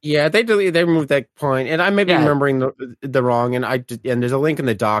 Yeah, they removed that point, and I may be remembering the wrong. And there's a link in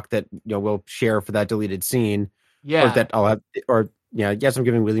the doc that we'll share for that deleted scene. Yeah, or that I'll have, yes, I'm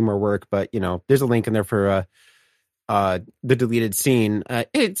giving Willie more work, but there's a link in there for the deleted scene.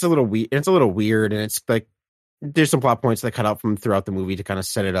 It's a little weird. It's a little weird, and it's like there's some plot points that cut out from throughout the movie to kind of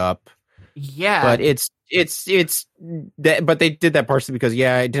set it up. Yeah, but it's that, but they did that partially because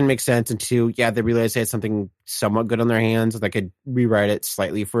it didn't make sense, and two, they realized they had something somewhat good on their hands. They could rewrite it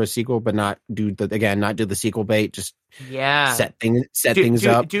slightly for a sequel, but not do the sequel bait. Just set things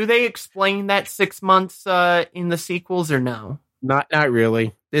up. Do they explain that 6 months in the sequels or no? Not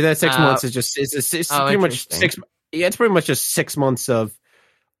really. That 6 months is just it's pretty much 6. Yeah, it's pretty much just 6 months of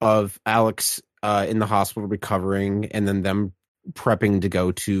Alex in the hospital recovering, and then them prepping to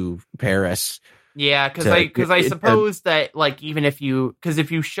go to Paris. Yeah, because I suppose that, like, even if you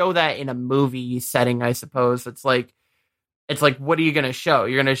show that in a movie setting, I suppose it's like what are you going to show?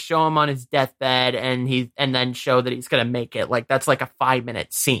 You're going to show him on his deathbed and then show that he's going to make it. Like, that's like a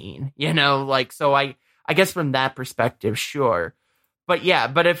 5-minute scene, like, so I guess from that perspective, sure. But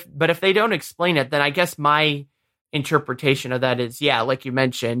if they don't explain it, then I guess my interpretation of that is, yeah, like you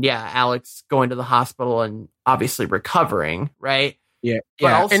mentioned, yeah, Alex going to the hospital and obviously recovering, right? Yeah, But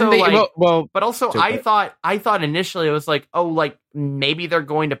yeah. also, And they, like, well, but also, so- I thought initially it was like, oh, like maybe they're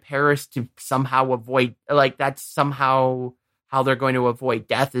going to Paris to somehow avoid, like that's somehow how they're going to avoid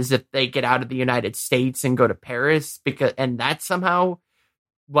death is if they get out of the United States and go to Paris, because and that's somehow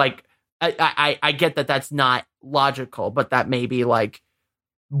like I get that that's not logical, but that may be like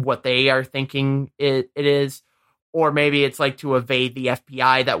what they are thinking it is. Or maybe it's like to evade the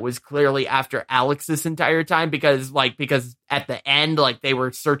FBI that was clearly after Alex this entire time because at the end, like they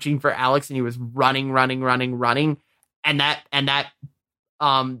were searching for Alex and he was running. And that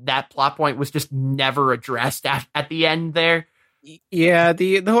plot point was just never addressed at the end there. yeah,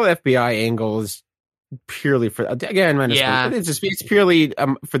 the whole FBI angle is purely for, again, Yeah. it's purely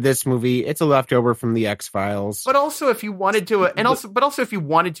for this movie. It's a leftover from the X-Files. But also if you wanted to, if you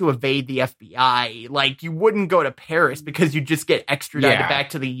wanted to evade the FBI, like you wouldn't go to Paris because you just get extradited Yeah.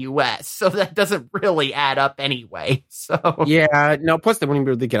 back to the US. So that doesn't really add up anyway. So Yeah, no, plus they wouldn't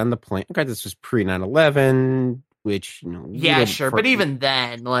be able to get on the plane. Okay, this was pre 9/11, which, you know. yeah, sure. But even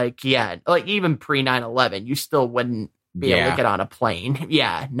then, like, yeah, like even pre 9/11, you still wouldn't be able to get on a plane.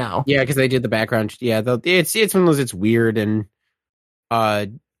 Yeah, no. Yeah, because they did the background. Yeah, it's one of those. It's weird and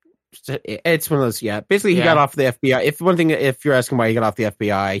it's one of those. Yeah, basically, he Yeah. got off the FBI. If you're asking why he got off the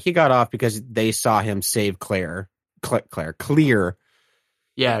FBI, he got off because they saw him save Clear.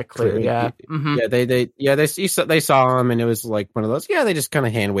 Yeah, clear. Yeah. Mhm. Yeah, they saw him, and it was like one of those. Yeah, they just kind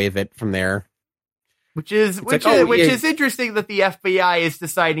of hand wave it from there. Which is interesting that the FBI is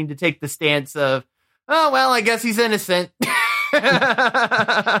deciding to take the stance of, oh well, I guess he's innocent.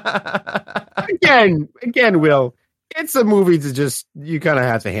 Again, Will. It's a movie to just you kind of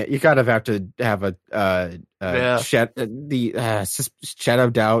have to have a shed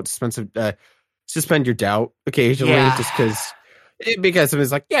of doubt, suspend your doubt occasionally, just because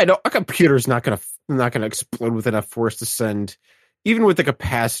it's like, yeah, no, a computer's not gonna explode with enough force to send, even with the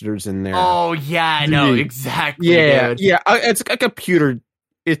capacitors in there. Oh yeah, no, exactly. Yeah, dude. yeah, it's a computer.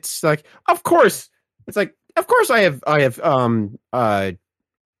 It's like, of course, I have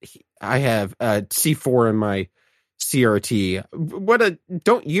C4 in my CRT.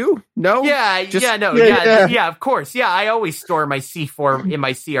 Don't you? No? Yeah, of course. Yeah, I always store my C4 in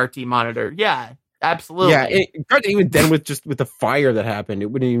my CRT monitor. Yeah, absolutely. Yeah, even then with the fire that happened, it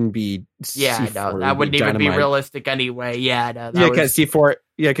wouldn't even be C4, no, that wouldn't even be realistic anyway. Yeah, no, because C4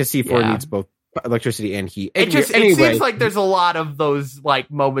 needs both electricity and heat. It seems like there's a lot of those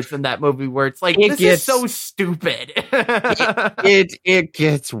like moments in that movie where it's like, this is so stupid. it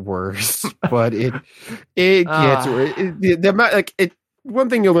gets worse, but it gets worse. One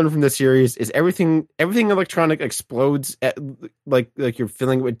thing you'll learn from this series is everything electronic explodes at like you're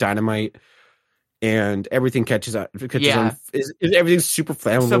filling it with dynamite, and everything catches on. Everything's super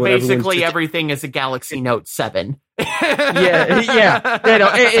flammable. So basically, everything is a Galaxy Note 7. yeah.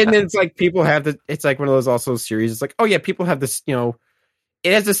 And it's like people have it's like one of those also series. It's like, oh yeah, people have this, you know,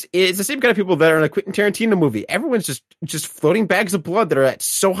 it's the same kind of people that are in a Quentin Tarantino movie. Everyone's just floating bags of blood that are at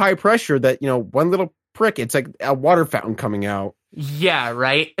so high pressure that, you know, one little prick, it's like a water fountain coming out. Yeah,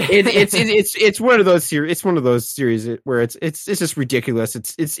 right. It's one of those series. It's one of those series where it's just ridiculous.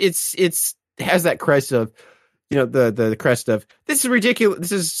 It has that crest of, you know, the crest of, this is ridiculous.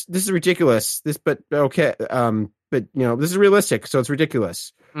 This is ridiculous. But okay. But you know, this is realistic, so it's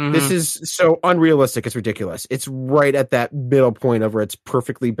ridiculous. Mm-hmm. This is so unrealistic, it's ridiculous. It's right at that middle point of where it's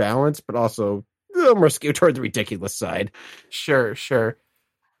perfectly balanced, but also a little more skewed toward the ridiculous side. Sure.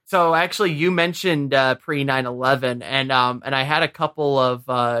 So actually, you mentioned pre 9/11, and I had a couple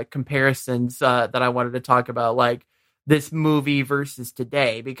of comparisons that I wanted to talk about, like this movie versus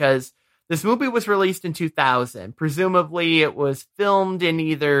today, because this movie was released in 2000. Presumably, it was filmed in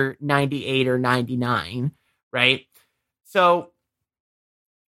either 98 or 99, right? So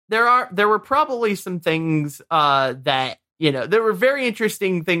there were probably some things that, you know, there were very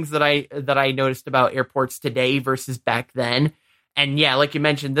interesting things that I noticed about airports today versus back then. And yeah, like you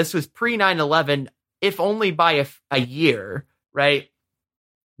mentioned, this was pre 9/11, if only by a year, right?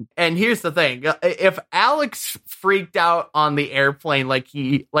 And here's the thing: if Alex freaked out on the airplane like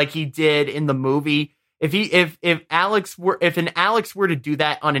he did in the movie, if an Alex were to do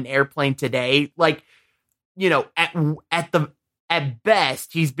that on an airplane today, like, you know, at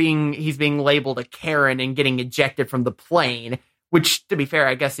best he's being labeled a Karen and getting ejected from the plane, which, to be fair,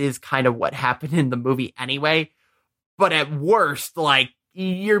 I guess is kind of what happened in the movie anyway. But at worst, like,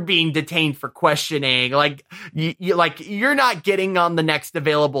 you're being detained for questioning. Like, you're not getting on the next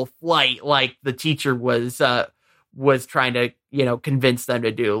available flight like the teacher was was trying to, convince them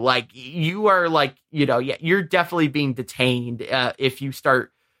to do. Like, you are like, you're definitely being detained if you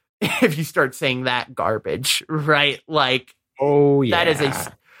start saying that garbage, right? Like, oh yeah, that is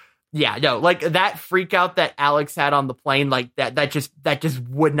like that freak out that Alex had on the plane, like that just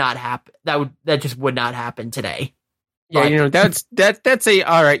would not happen. That just would not happen today. Yeah, that's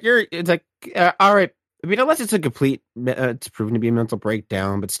all right. It's like all right. I mean, unless it's a complete, it's proven to be a mental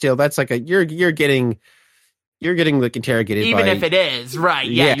breakdown, but still, that's like you're getting like interrogated. Even if it is, right?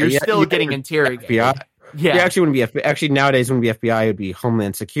 Yeah, you're still getting interrogated. FBI. Yeah, you actually wouldn't be actually nowadays wouldn't be FBI. It would be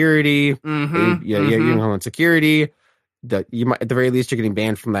Homeland Security. Mm-hmm. You're in Homeland Security. That you might, at the very least, you're getting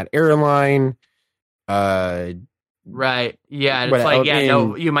banned from that airline. Right. Yeah. It's like,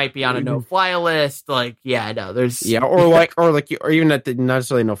 you might be on a no-fly list. Like, there's or even at the not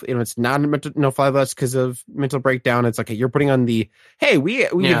necessarily it's not a no-fly list because of mental breakdown. It's like you're putting on the we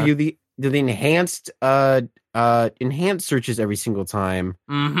give you the enhanced searches every single time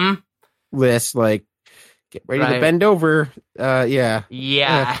list. Like, get ready to bend over. Yeah.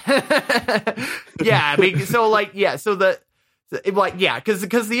 Yeah. I mean, because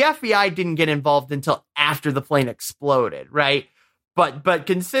the FBI didn't get involved until after the plane exploded, right? But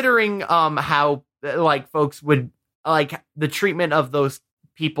considering how like folks would like the treatment of those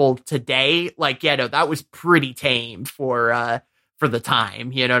people today, like that was pretty tame for the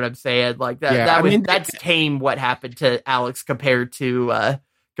time. You know what I'm saying? Like that's tame what happened to Alex compared to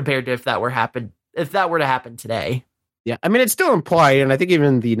if that were to happen today. Yeah, I mean, it's still implied, and I think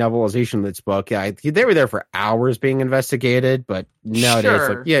even the novelization of this book, they were there for hours being investigated, but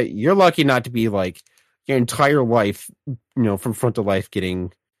nowadays, you're lucky not to be, like, your entire life, from front to life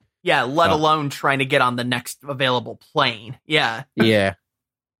getting... Yeah, let alone trying to get on the next available plane. Yeah. Yeah,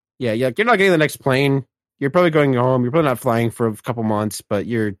 you're not getting the next plane. You're probably going home. You're probably not flying for a couple months, but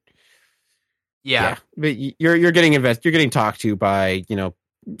you're... Yeah. But you're getting talked to by,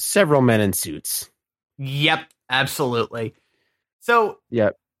 several men in suits. Yep. Absolutely. So,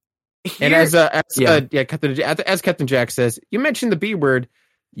 yeah. And as Captain Jack says, you mentioned the B word.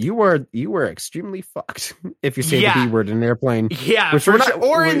 You were extremely fucked if you say the B word in an airplane. Yeah,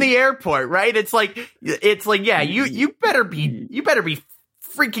 or in the airport, right? It's like you better be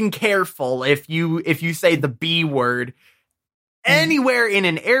freaking careful if you say the B word anywhere in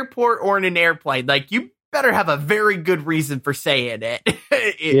an airport or in an airplane. Like, you better have a very good reason for saying it.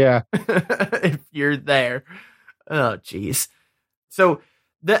 If you're there. Oh, geez. So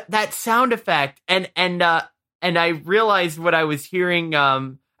that sound effect and I realized what I was hearing.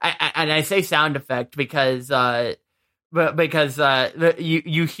 I say sound effect because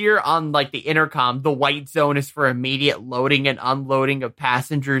you hear on like the intercom, the white zone is for immediate loading and unloading of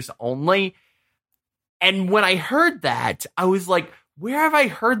passengers only. And when I heard that, I was like, where have I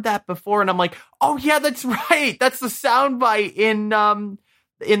heard that before? And I'm like, oh yeah, that's right. That's the soundbite in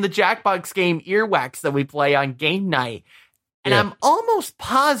the Jackbox game Earwax that we play on game night. And I'm almost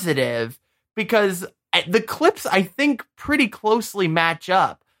positive, because the clips I think pretty closely match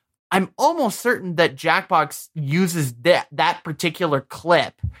up. I'm almost certain that Jackbox uses that particular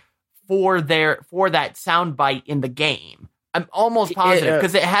clip for that soundbite in the game. I'm almost positive,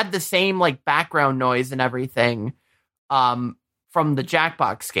 because it had the same like background noise and everything from the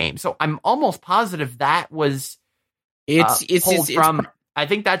Jackbox game. So I'm almost positive that was I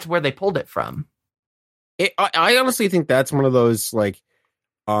think that's where they pulled it from. I honestly think that's one of those like,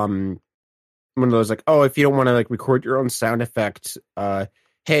 oh, if you don't want to like record your own sound effect,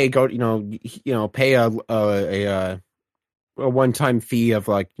 hey, go, pay a one-time fee of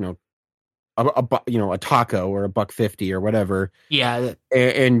like, a taco or $1.50 or whatever. Yeah,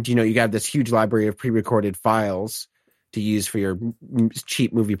 and you got this huge library of pre-recorded files to use for your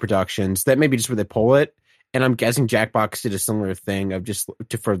cheap movie productions. That may be just where they pull it. And I'm guessing Jackbox did a similar thing of just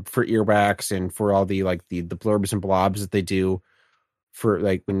for Earwax and for all the like the blurbs and blobs that they do for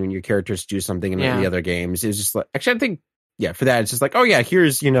like when your characters do something in the other games. It's just like, actually, I think for that it's just like, oh yeah,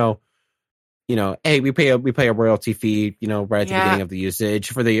 here's hey, we pay a royalty fee right at the beginning of the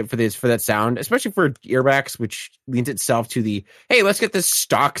usage for that sound, especially for Earwax, which leans itself to the hey, let's get this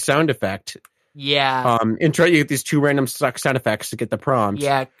stock sound effect. Yeah. And try to get these two random stock sound effects to get the prompt.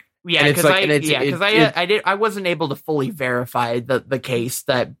 Yeah. Yeah, because I wasn't able to fully verify the case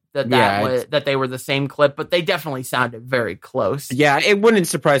that they were the same clip, but they definitely sounded very close. Yeah, it wouldn't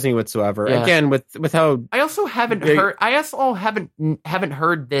surprise me whatsoever. Yeah. Again, with how I also haven't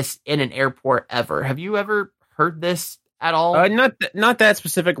heard this in an airport ever. Have you ever heard this at all? Not that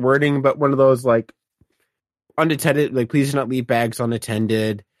specific wording, but one of those like unattended, like please do not leave bags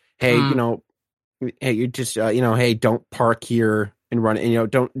unattended. Hey, hey, you just hey, don't park here and run, and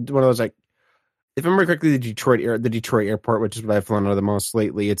don't one of those like if I remember correctly, the Detroit airport, which is what I've flown out of the most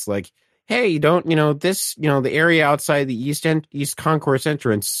lately, it's like, hey, you don't, this, the area outside the East Concourse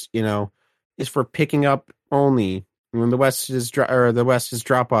entrance, is for picking up only. When the West is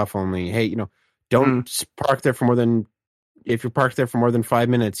drop off only. Hey, don't park there for more than, if you're parked there for more than 5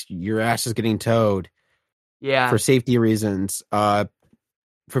 minutes, your ass is getting towed. Yeah. For safety reasons. For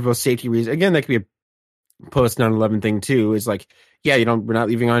both safety reasons. Again, that could be a post 9/11 thing too. Is like, yeah, we're not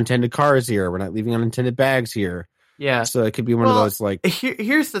leaving unattended cars here. We're not leaving unattended bags here. Yeah. So it could be one of those like.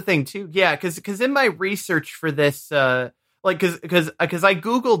 Here's the thing too. Yeah, because in my research for this, because I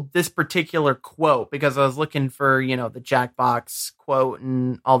Googled this particular quote because I was looking for the Jackbox quote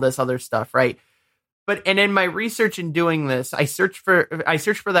and all this other stuff, right? And in my research in doing this, I searched for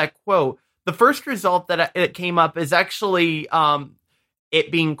that quote. The first result that it came up is actually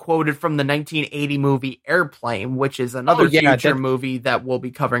it being quoted from the 1980 movie Airplane, which is another future movie that we'll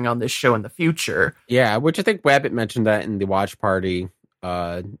be covering on this show in the future. Yeah, which I think Wabbit mentioned that in the watch party.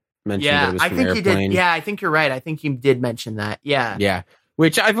 That it was I think Airplane. he did. Yeah, I think you're right. I think he did mention that. Yeah. Yeah,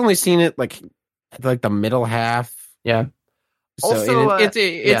 which I've only seen it like the middle half. Yeah. So also,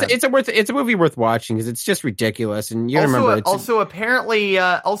 it's a movie worth watching because it's just ridiculous, and you remember. Apparently,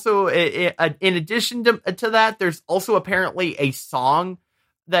 in addition to that, there's also apparently a song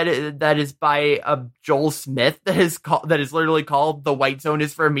that is by Joel Smith that is literally called "The White Zone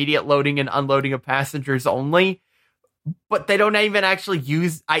is for immediate loading and unloading of passengers only." But they don't even actually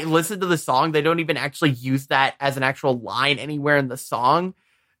use. I listened to the song; they don't even actually use that as an actual line anywhere in the song.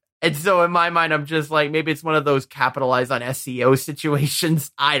 And so in my mind, I'm just like, maybe it's one of those capitalized on SEO situations.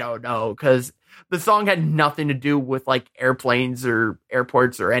 I don't know, because the song had nothing to do with like airplanes or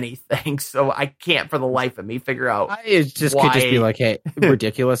airports or anything. So I can't for the life of me figure out. It just could just be like, hey,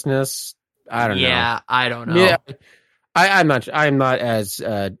 ridiculousness. I don't know. Yeah, I don't know. Yeah, I'm not as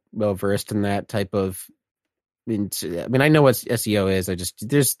well versed in that type of. I mean, I know what SEO is.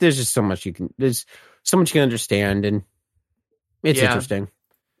 There's just so much you can understand, and it's interesting.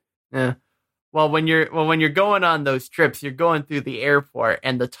 Yeah. Well, when you're going on those trips, you're going through the airport,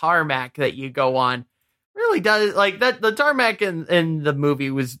 and the tarmac that you go on really does like that. The tarmac in the movie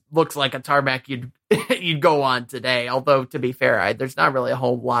looks like a tarmac you'd go on today. Although to be fair, there's not really a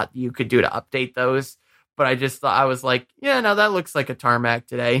whole lot you could do to update those. But I just thought, I was like, yeah, no, that looks like a tarmac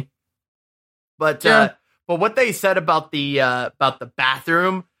today. But but what they said about the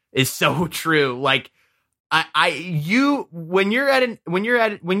bathroom is so true. Like. When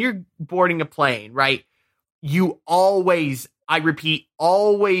you're boarding a plane, right? You always, I repeat,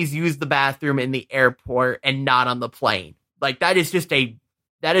 always use the bathroom in the airport and not on the plane. Like that is just a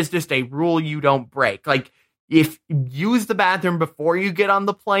rule you don't break. Like if you use the bathroom before you get on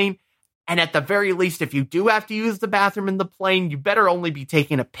the plane, and at the very least, if you do have to use the bathroom in the plane, you better only be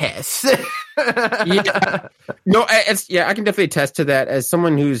taking a piss. Yeah. No, I can definitely attest to that as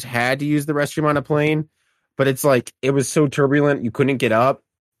someone who's had to use the restroom on a plane. But it's like, it was so turbulent, you couldn't get up.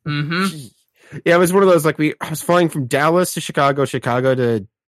 Mm-hmm. Yeah, it was one of those, like, I was flying from Dallas to Chicago to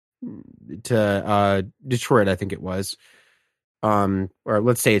Detroit, I think it was. Or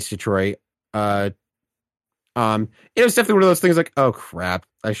let's say it's Detroit. It was definitely one of those things like, oh, crap,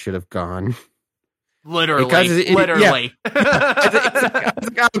 I should have gone. Literally. Yeah. I was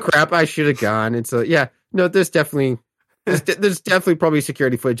like, oh, crap, I should have gone. And so, yeah, no, there's definitely probably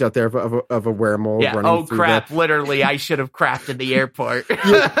security footage out there of a weremole running. Oh crap! Literally, I should have crapped in the airport.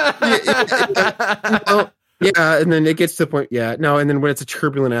 Yeah, and then it gets to the point. Yeah, no, and then when it's a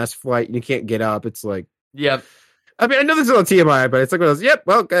turbulent ass flight and you can't get up, it's like, yep. I mean, I know this is on TMI, but it's like one of those. Yep.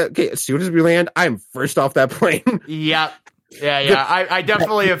 Well, okay. As soon as we land, I'm first off that plane. Yep. Yeah. I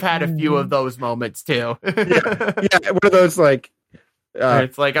definitely have had a few of those moments too. Yeah. One of those like.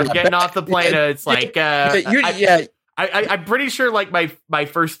 It's like I'm getting off the plane. It's like I'm pretty sure like my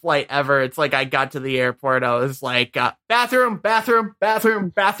first flight ever, it's like I got to the airport, I was like, bathroom. Yeah,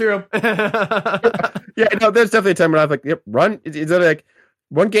 no, there's definitely a time when I was like, yep, run. It's like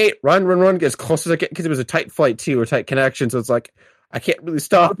one gate, run, as close as I get, because it was a tight flight too, or tight connection, so it's like, I can't really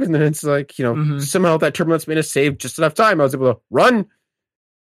stop, and then it's like, somehow that turbulence made us save just enough time. I was able to run,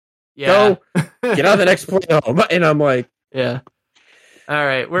 go, get out of the next plane home, and I'm like, yeah. All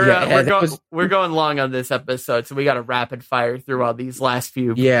right, we're going long on this episode, so we got to rapid fire through all these last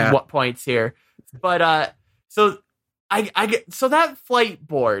few points here. But so that flight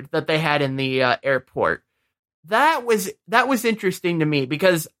board that they had in the airport, that was interesting to me,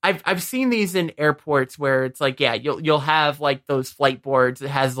 because I've seen these in airports where it's like, yeah, you'll have like those flight boards that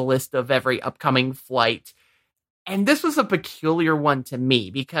has the list of every upcoming flight, and this was a peculiar one to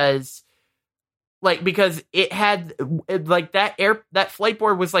me because like because it had like that flight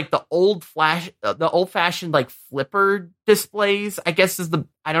board was like the old fashioned like flipper displays. I guess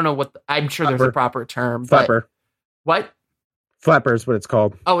I don't know I'm sure there's a proper term. Flapper. But what? Flapper is what it's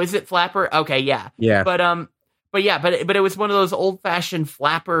called. Oh, is it flapper? Okay, yeah. Yeah. But it was one of those old fashioned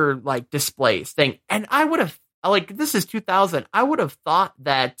flapper like displays thing. And I would have like, this is 2000. I would have thought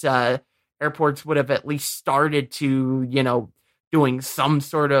that airports would have at least started to, doing some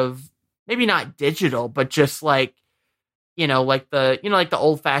sort of, maybe not digital, but just like, like the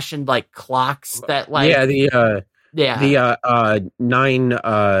old fashioned like clocks that like, the 9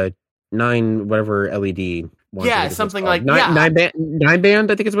 whatever LED. Something like nine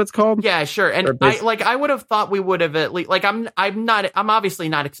band, I think is what it's called. Yeah, sure. And I would have thought we would have at least like I'm obviously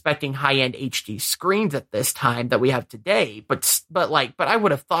not expecting high end HD screens at this time that we have today, but I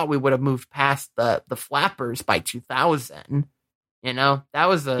would have thought we would have moved past the flappers by 2000. That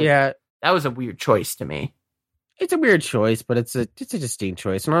was a weird choice to me. It's a weird choice, but it's a distinct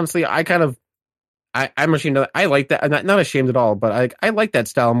choice. And honestly, I'm ashamed of that. I like that. I'm not ashamed at all, but I like that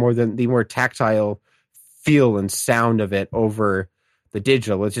style more than the more tactile feel and sound of it over the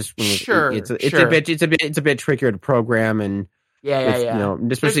digital. It's just it's a bit trickier to program, and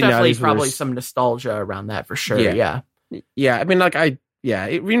especially there's probably some nostalgia around that for sure. Yeah. I mean, like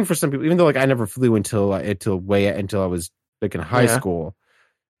even for some people, even though like I never flew until I was like in high school,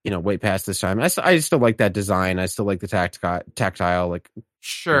 way past this time. I still like that design. I still like the tactile. Like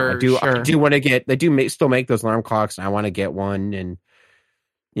sure, I do want to get. They do still make those alarm clocks, and I want to get one. And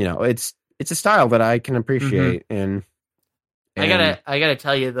it's a style that I can appreciate. Mm-hmm. And I gotta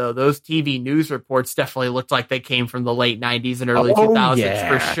tell you though, those TV news reports definitely looked like they came from the late 90s and early 2000s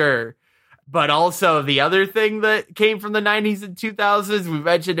for sure. But also the other thing that came from the 90s and 2000s, we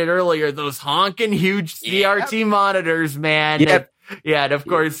mentioned it earlier, those honking huge CRT monitors, man. Yep. And of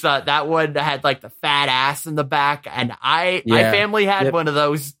course, that one had like the fat ass in the back, and my family had one of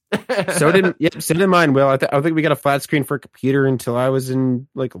those. So did mine, Will. I think we got a flat screen for a computer until I was in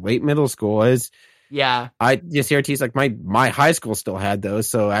like late middle school. CRTs, like my high school still had those,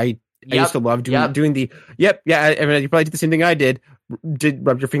 so I used to love doing the I mean, you probably did the same thing I did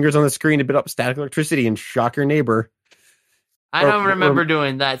rub your fingers on the screen to bit up static electricity and shock your neighbor. I don't remember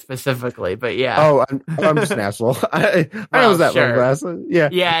doing that specifically, but yeah. Oh, I'm just an asshole. I was that one class. Yeah.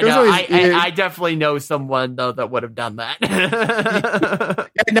 Yeah, no, I definitely know someone though that would have done that.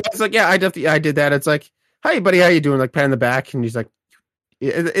 It's like, I did that. It's like, hey buddy, how you doing? Like pat in the back, and he's like,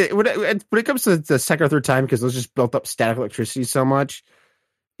 when it comes to the second or third time, because those just built up static electricity so much,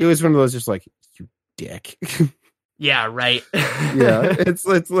 it was one of those just like, you dick. Yeah, right. Yeah, it's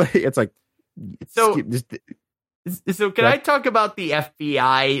like so can I talk about the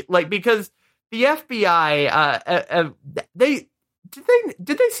FBI? Like, because the FBI, did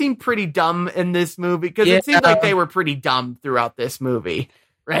they seem pretty dumb in this movie? Because it seemed like they were pretty dumb throughout this movie,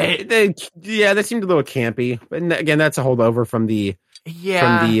 right? They seemed a little campy. And again, that's a holdover from the they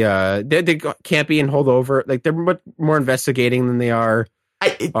campy and holdover. Like they're much more investigating than they are.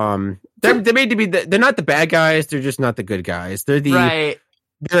 They're made to be. They're not the bad guys. They're just not the good guys. They're the right.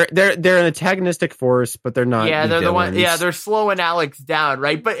 They're an antagonistic force, but they're not. Yeah, they're villains. the one. Yeah, they're slowing Alex down,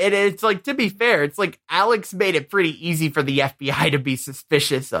 right? But it's like, to be fair, it's like Alex made it pretty easy for the FBI to be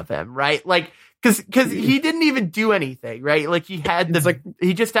suspicious of him, right? Like, because he didn't even do anything, right? Like he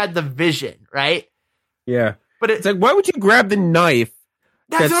just had the vision, right? Yeah, but it's like, why would you grab the knife?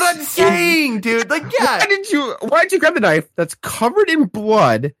 That's what I'm saying, dude. Like, yeah. Why did you grab the knife that's covered in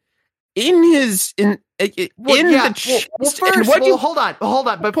blood in the chest? Hold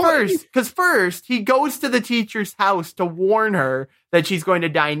on. But first he goes to the teacher's house to warn her that she's going to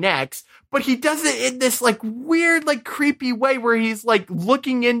die next. But he does it in this like weird, like creepy way where he's like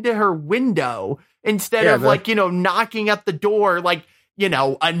looking into her window instead of like, knocking at the door like,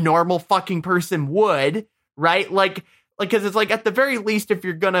 a normal fucking person would, right? Like, because it's like, at the very least, if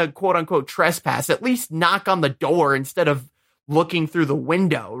you're gonna quote unquote trespass, at least knock on the door instead of looking through the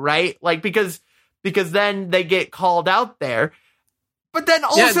window, right? Like, because then they get called out there. But then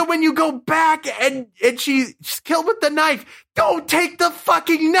also when you go back and she's killed with the knife, don't take the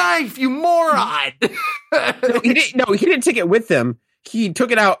fucking knife, you moron. He didn't take it with him. He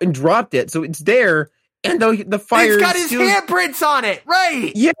took it out and dropped it, so it's there. And the fire, it's got his handprints on it,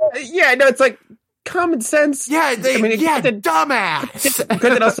 right? Yeah. No, it's like common sense. Yeah, dumbass. Because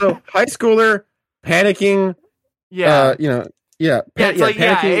then also high schooler panicking. Yeah,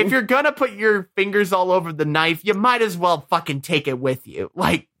 panicking. If you're gonna put your fingers all over the knife, you might as well fucking take it with you.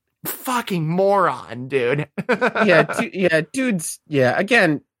 Like, fucking moron, dude. Dudes. Yeah,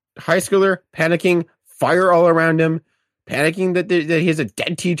 again, high schooler panicking, fire all around him. panicking that he has a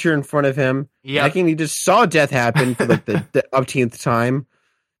dead teacher in front of him. Yeah. Panicking he just saw death happen for like the upteenth time.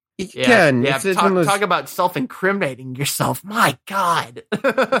 Again, talk about self-incriminating yourself. My God.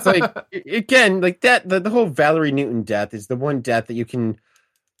 It's like, again, like that, the whole Valerie Newton death is the one death that you can,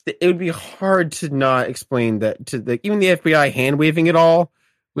 it would be hard to not explain that to even the FBI hand waving it all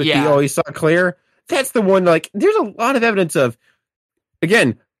with he saw Claire. That's the one, like, there's a lot of evidence of,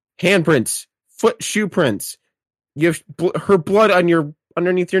 again, handprints, shoe prints. You have her blood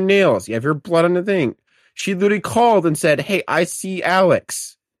underneath your nails. You have her blood on the thing. She literally called and said, "Hey, I see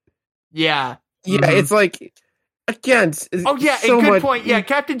Alex." Yeah. Yeah, it's like, again. Good point. Yeah,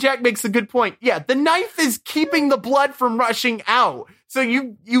 Captain Jack makes a good point. Yeah, the knife is keeping the blood from rushing out. So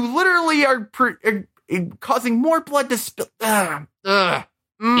you literally are causing more blood to spill. Yeah,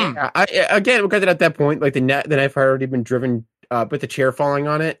 again, because at that point, like the knife had already been driven with the chair falling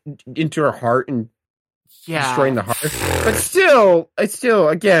on it into her heart and destroying the heart. But still,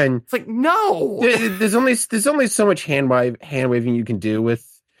 again, it's like, no. There's only so much hand waving you can do with.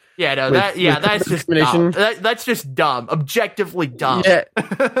 Yeah, no, that's just dumb. That's just dumb. Objectively dumb. Yeah.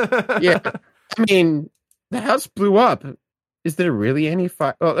 Yeah. I mean, the house blew up. Is there really any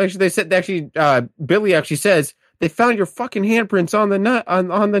fire? Well, actually, Billy actually says they found your fucking handprints on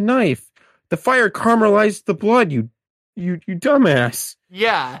the knife. The fire caramelized the blood. You dumbass.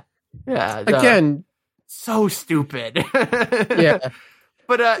 Yeah. Yeah. Again, so stupid. Yeah.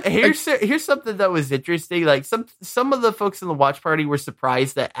 But here's something that was interesting. Like some of the folks in the watch party were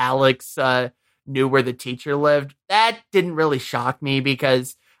surprised that Alex knew where the teacher lived. That didn't really shock me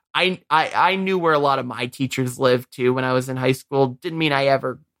because I knew where a lot of my teachers lived too when I was in high school. Didn't mean I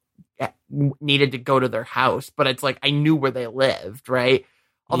ever needed to go to their house, but it's like I knew where they lived, right?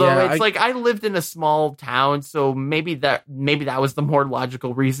 Although I lived in a small town, so maybe that was the more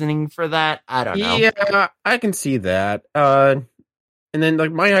logical reasoning for that. I don't know. Yeah, I can see that. And then,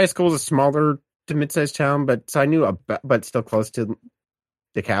 like, my high school was a smaller to mid-sized town, but so I knew but still close to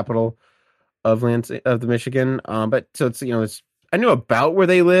the capital of the Michigan. But so it's I knew about where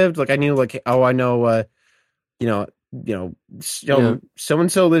they lived. Like I knew, like, I know, so and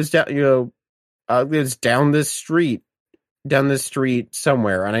so lives down, lives down this street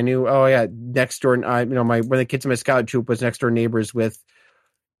somewhere, and I knew, next door. And one of the kids in my scout troop was next door neighbors with,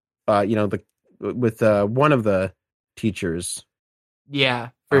 with one of the teachers. Yeah,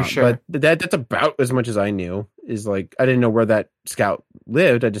 for sure. But that's about as much as I knew. Is like I didn't know where that scout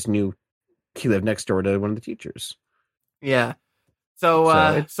lived. I just knew he lived next door to one of the teachers. Yeah.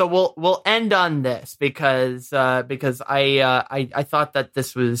 So we'll end on this because I thought that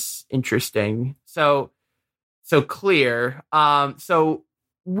this was interesting. So Clear. So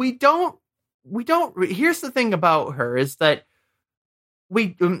we don't. Here's the thing about her is that.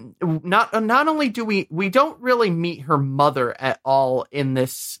 We not only do we don't really meet her mother at all in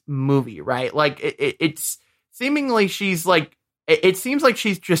this movie, right? Like it's seemingly she's like it seems like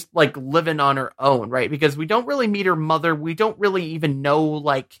she's just like living on her own, right? Because we don't really meet her mother. We don't really even know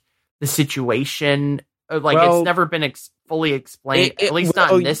like the situation. Like it's never been fully explained, at least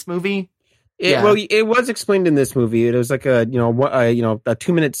not in this movie. It was explained in this movie. It was like a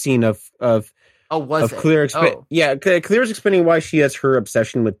 2-minute scene of Clear. Clear's explaining why she has her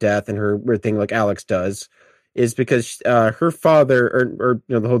obsession with death and her weird thing like Alex does is because her father or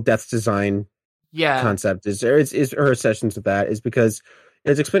the whole death design concept is her obsessions with that is because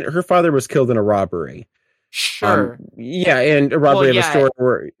it's explained her father was killed in a robbery. Sure. And a robbery of a store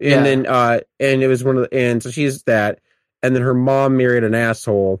where, and then and it was and so she's that, and then her mom married an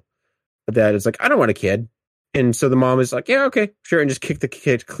asshole that is like, I don't want a kid. And so the mom is like, yeah, okay, sure, and just kick the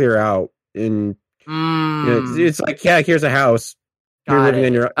kid clear out. And it's like, here's a house. You're living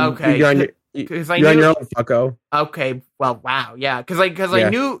in your on your own, fucko. Okay, well, wow, yeah, because I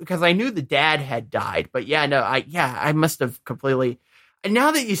knew the dad had died, but I must have completely. And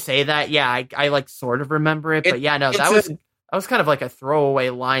now that you say that, I like sort of remember it, but that was kind of like a throwaway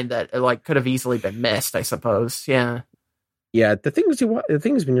line that like could have easily been missed, I suppose. Yeah. Yeah, the thing is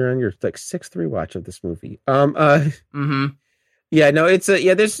when you're on your like 6th rewatch of this movie. Yeah, no,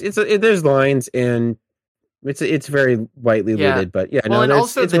 there's lines and it's very lightly looted, but and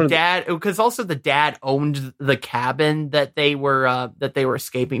also the dad, because also the dad owned the cabin that they were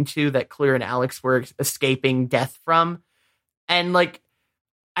escaping to, that Clear and Alex were escaping death from, and like,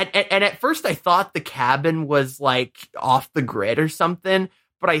 and at first I thought the cabin was like off the grid or something,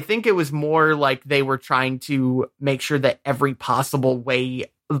 but I think it was more like they were trying to make sure that every possible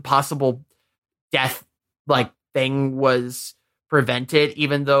death like thing was prevented,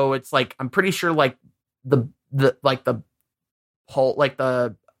 even though it's like I'm pretty sure like the whole like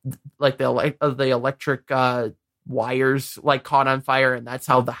the electric wires like caught on fire, and that's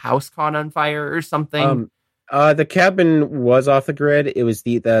how the house caught on fire or something. The cabin was off the grid. It was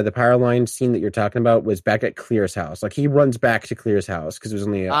the power line scene that you're talking about was back at Clear's house. Like he runs back to Clear's house because it was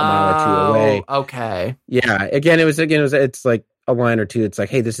only a mile or two away. Okay. Yeah. It's like a line or two. It's like,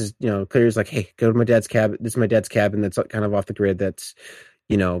 hey, this is, Clear's like, hey, go to my dad's cabin. This is my dad's cabin. That's kind of off the grid. That's,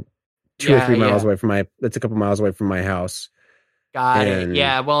 2 or 3 miles away that's a couple miles away from my house. Got it.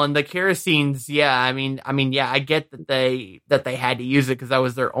 Yeah. Well, and the kerosenes. Yeah. I mean, yeah, I get that they had to use it because that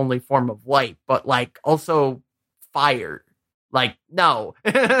was their only form of light, but like also fire. Like, no.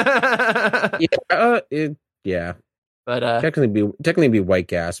 Yeah. But technically be white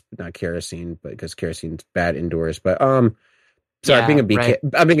gas, but not kerosene, but because kerosene's bad indoors. But sorry, I'm being a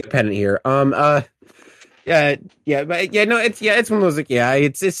pedant here. But it's one of those like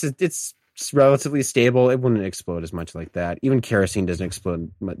it's relatively stable. It wouldn't explode as much like that. Even kerosene doesn't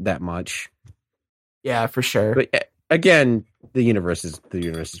explode that much. Yeah, for sure. But again, the universe is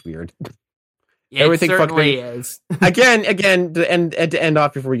weird. Yeah, everything certainly is. again, to end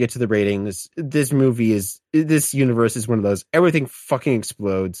off before we get to the ratings, this universe is one of those. Everything fucking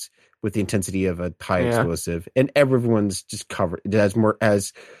explodes with the intensity of a high explosive, and everyone's just covered. It has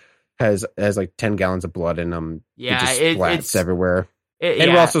like 10 gallons of blood in them. Yeah, it just splats everywhere.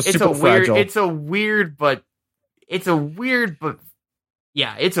 And we're also super fragile. It's a weird movie.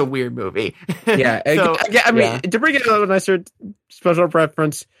 Yeah. To bring it a nicer special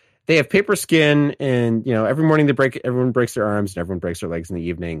reference, they have paper skin, and every morning everyone breaks their arms and everyone breaks their legs in the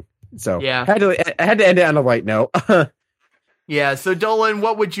evening. So I had to end it on a light note. Yeah. So Dolan,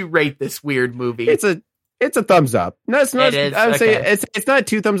 what would you rate this weird movie? It's a thumbs up. No, it's not. I would say it's not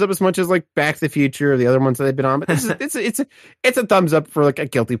 2 thumbs up as much as like Back to the Future or the other ones that they've been on. But it's a thumbs up for like a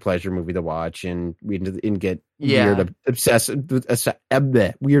guilty pleasure movie to watch and get weird obsessions with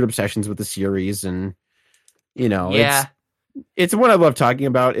the series, and it's one I love talking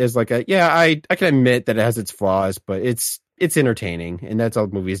about. Is like I can admit that it has its flaws, but it's entertaining, and that's all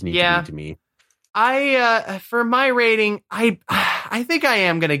movies need to be to me. For my rating, I think I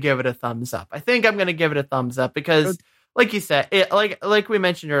am going to give it a thumbs up. I think I'm going to give it a thumbs up because, like you said, like we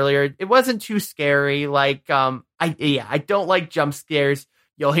mentioned earlier, it wasn't too scary. Like, I don't like jump scares.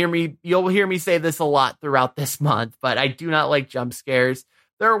 You'll hear me say this a lot throughout this month, but I do not like jump scares.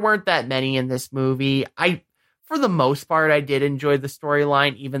 There weren't that many in this movie. For the most part, I did enjoy the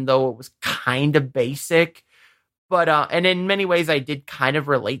storyline, even though it was kind of basic. But and in many ways, I did kind of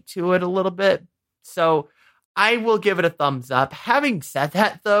relate to it a little bit. So I will give it a thumbs up. Having said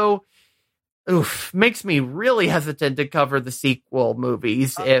that, though, makes me really hesitant to cover the sequel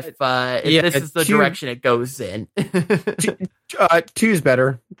movies if this is the direction it goes in. 2 is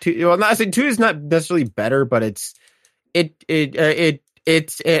better. 2 is not necessarily better, but it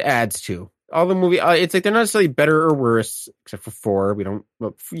adds to all the movie. It's like they're not necessarily better or worse, except for 4.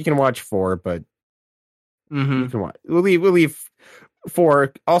 You can watch 4, but you can watch. We'll leave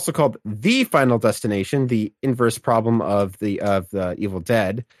 4, also called The Final Destination, the inverse problem of the Evil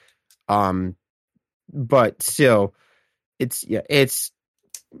Dead. But still, they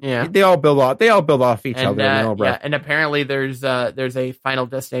all build off each other. And apparently there's a Final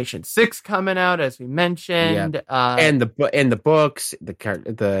Destination 6 coming out, as we mentioned. And the books, the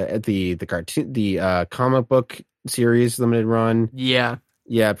cartoon, the comic book series limited run.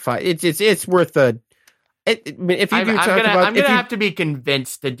 It's worth the. I'm gonna have to be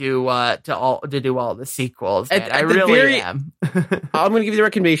convinced to do all the sequels. I really am. I'm gonna give you the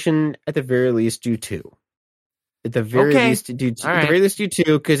recommendation. At the very least, do 2. At the very least, do 2. At the very least, do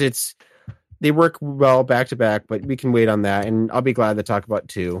 2 because they work well back to back. But we can wait on that, and I'll be glad to talk about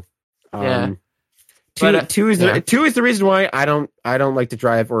 2. 2 is the reason why I don't like to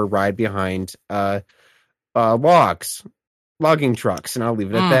drive or ride behind logging trucks, and I'll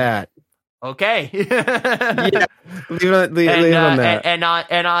leave it at that. Okay. Leave it on that. And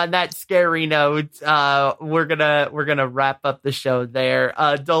on that scary note, we're gonna wrap up the show there.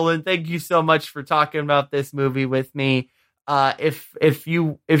 Dolan, thank you so much for talking about this movie with me. If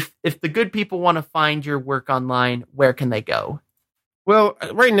the good people want to find your work online, where can they go? Well,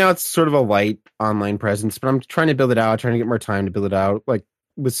 right now it's sort of a light online presence, but I'm trying to build it out, trying to get more time to build it out, like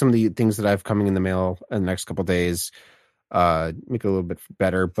with some of the things that I have coming in the mail in the next couple of days. Make it a little bit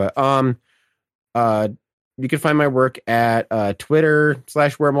better, but you can find my work at Twitter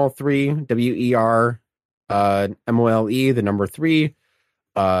 /Weremole3, WER MOLE 3,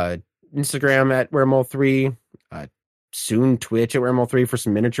 Instagram at Weremole3, soon Twitch at Weremole3 for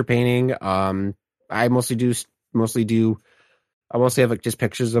some miniature painting. I mostly have like just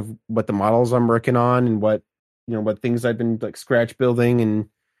pictures of what the models I'm working on and what things I've been like scratch building and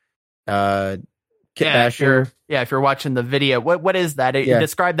kind Kit Yeah, Basher. if you're watching the video, what is that? Yeah.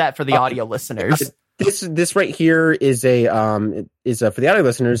 Describe that for the audio listeners. This right here is a for the audio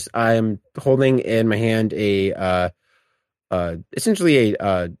listeners. I'm holding in my hand essentially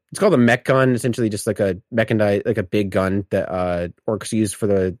it's called a mech gun. Essentially, just like a mechanized, like a big gun that orcs use for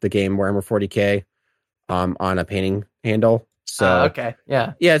the game Warhammer 40K, on a painting handle. So okay,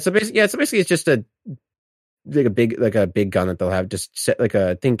 yeah. So basically, it's just a big gun that they'll have just set like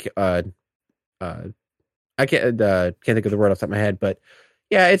a I can't think of the word off the top of my head, but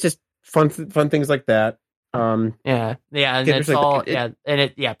yeah, it's just fun things like that. And it's all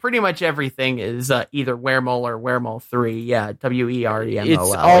pretty much everything is either Weremole or Weremole 3. Yeah,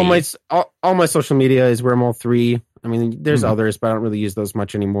 WEREMOLE. It's all my social media is Weremole 3. I mean, there's others, but I don't really use those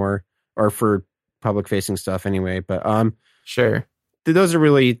much anymore, or for public facing stuff anyway. But sure, those are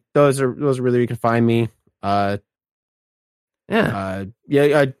really where you can find me. Not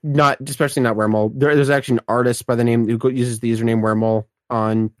especially not Weremole. There's actually an artist by the name who uses the username Weremole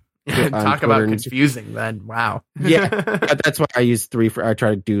on. Talk about confusing then. Wow. Yeah, that's why I use 3 for. I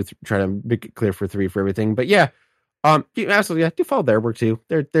try to make it clear for 3 for everything. But yeah, absolutely, do follow their work too.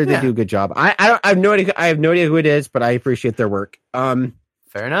 They do a good job. I have no idea who it is, but I appreciate their work. Fair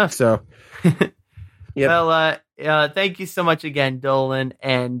enough. So, yeah. Well, thank you so much again, Dolan,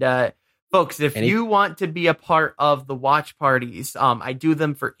 and folks, if you want to be a part of the watch parties, I do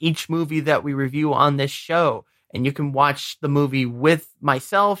them for each movie that we review on this show. And you can watch the movie with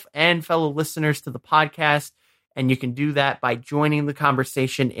myself and fellow listeners to the podcast. And you can do that by joining the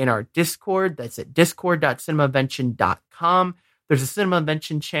conversation in our Discord. That's at discord.cinemavention.com. There's a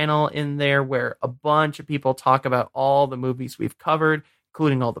Cinemavention channel in there where a bunch of people talk about all the movies we've covered,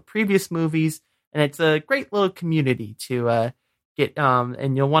 including all the previous movies. And it's a great little community to get,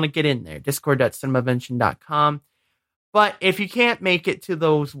 and you'll want to get in there, discord.cinemavention.com. But if you can't make it to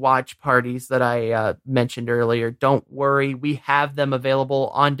those watch parties that I mentioned earlier, don't worry. We have them available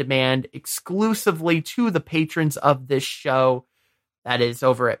on demand exclusively to the patrons of this show. That is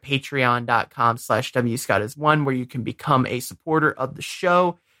over at patreon.com/WScottis1, where you can become a supporter of the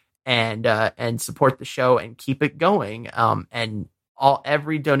show and support the show and keep it going. And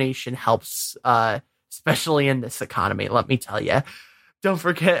every donation helps, especially in this economy, let me tell you. Don't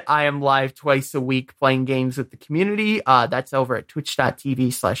forget, I am live twice a week playing games with the community. That's over at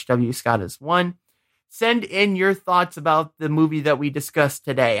twitch.tv/WScottis1. Send in your thoughts about the movie that we discussed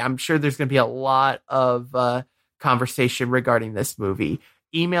today. I'm sure there's going to be a lot of conversation regarding this movie.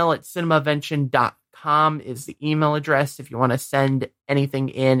 Email at cinemavention.com is the email address if you want to send anything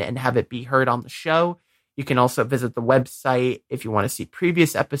in and have it be heard on the show. You can also visit the website if you want to see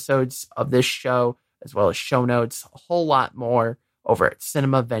previous episodes of this show, as well as show notes, a whole lot more, over at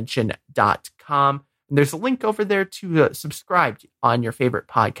cinemavention.com. And there's a link over there to subscribe on your favorite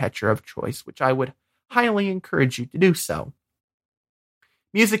podcatcher of choice, which I would highly encourage you to do so.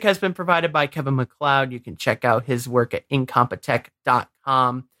 Music has been provided by Kevin MacLeod. You can check out his work at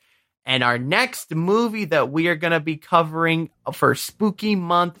incompetech.com. And our next movie that we are going to be covering for Spooky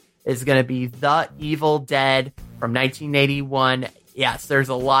Month is going to be The Evil Dead from 1981. Yes, there's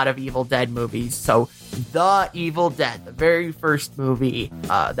a lot of Evil Dead movies. So The Evil Dead, the very first movie,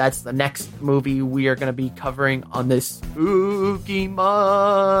 that's the next movie we are going to be covering on this spooky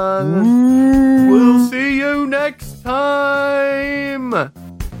month. We'll see you next time.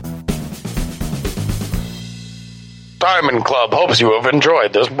 Diamond Club hopes you have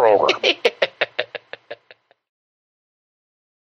enjoyed this program.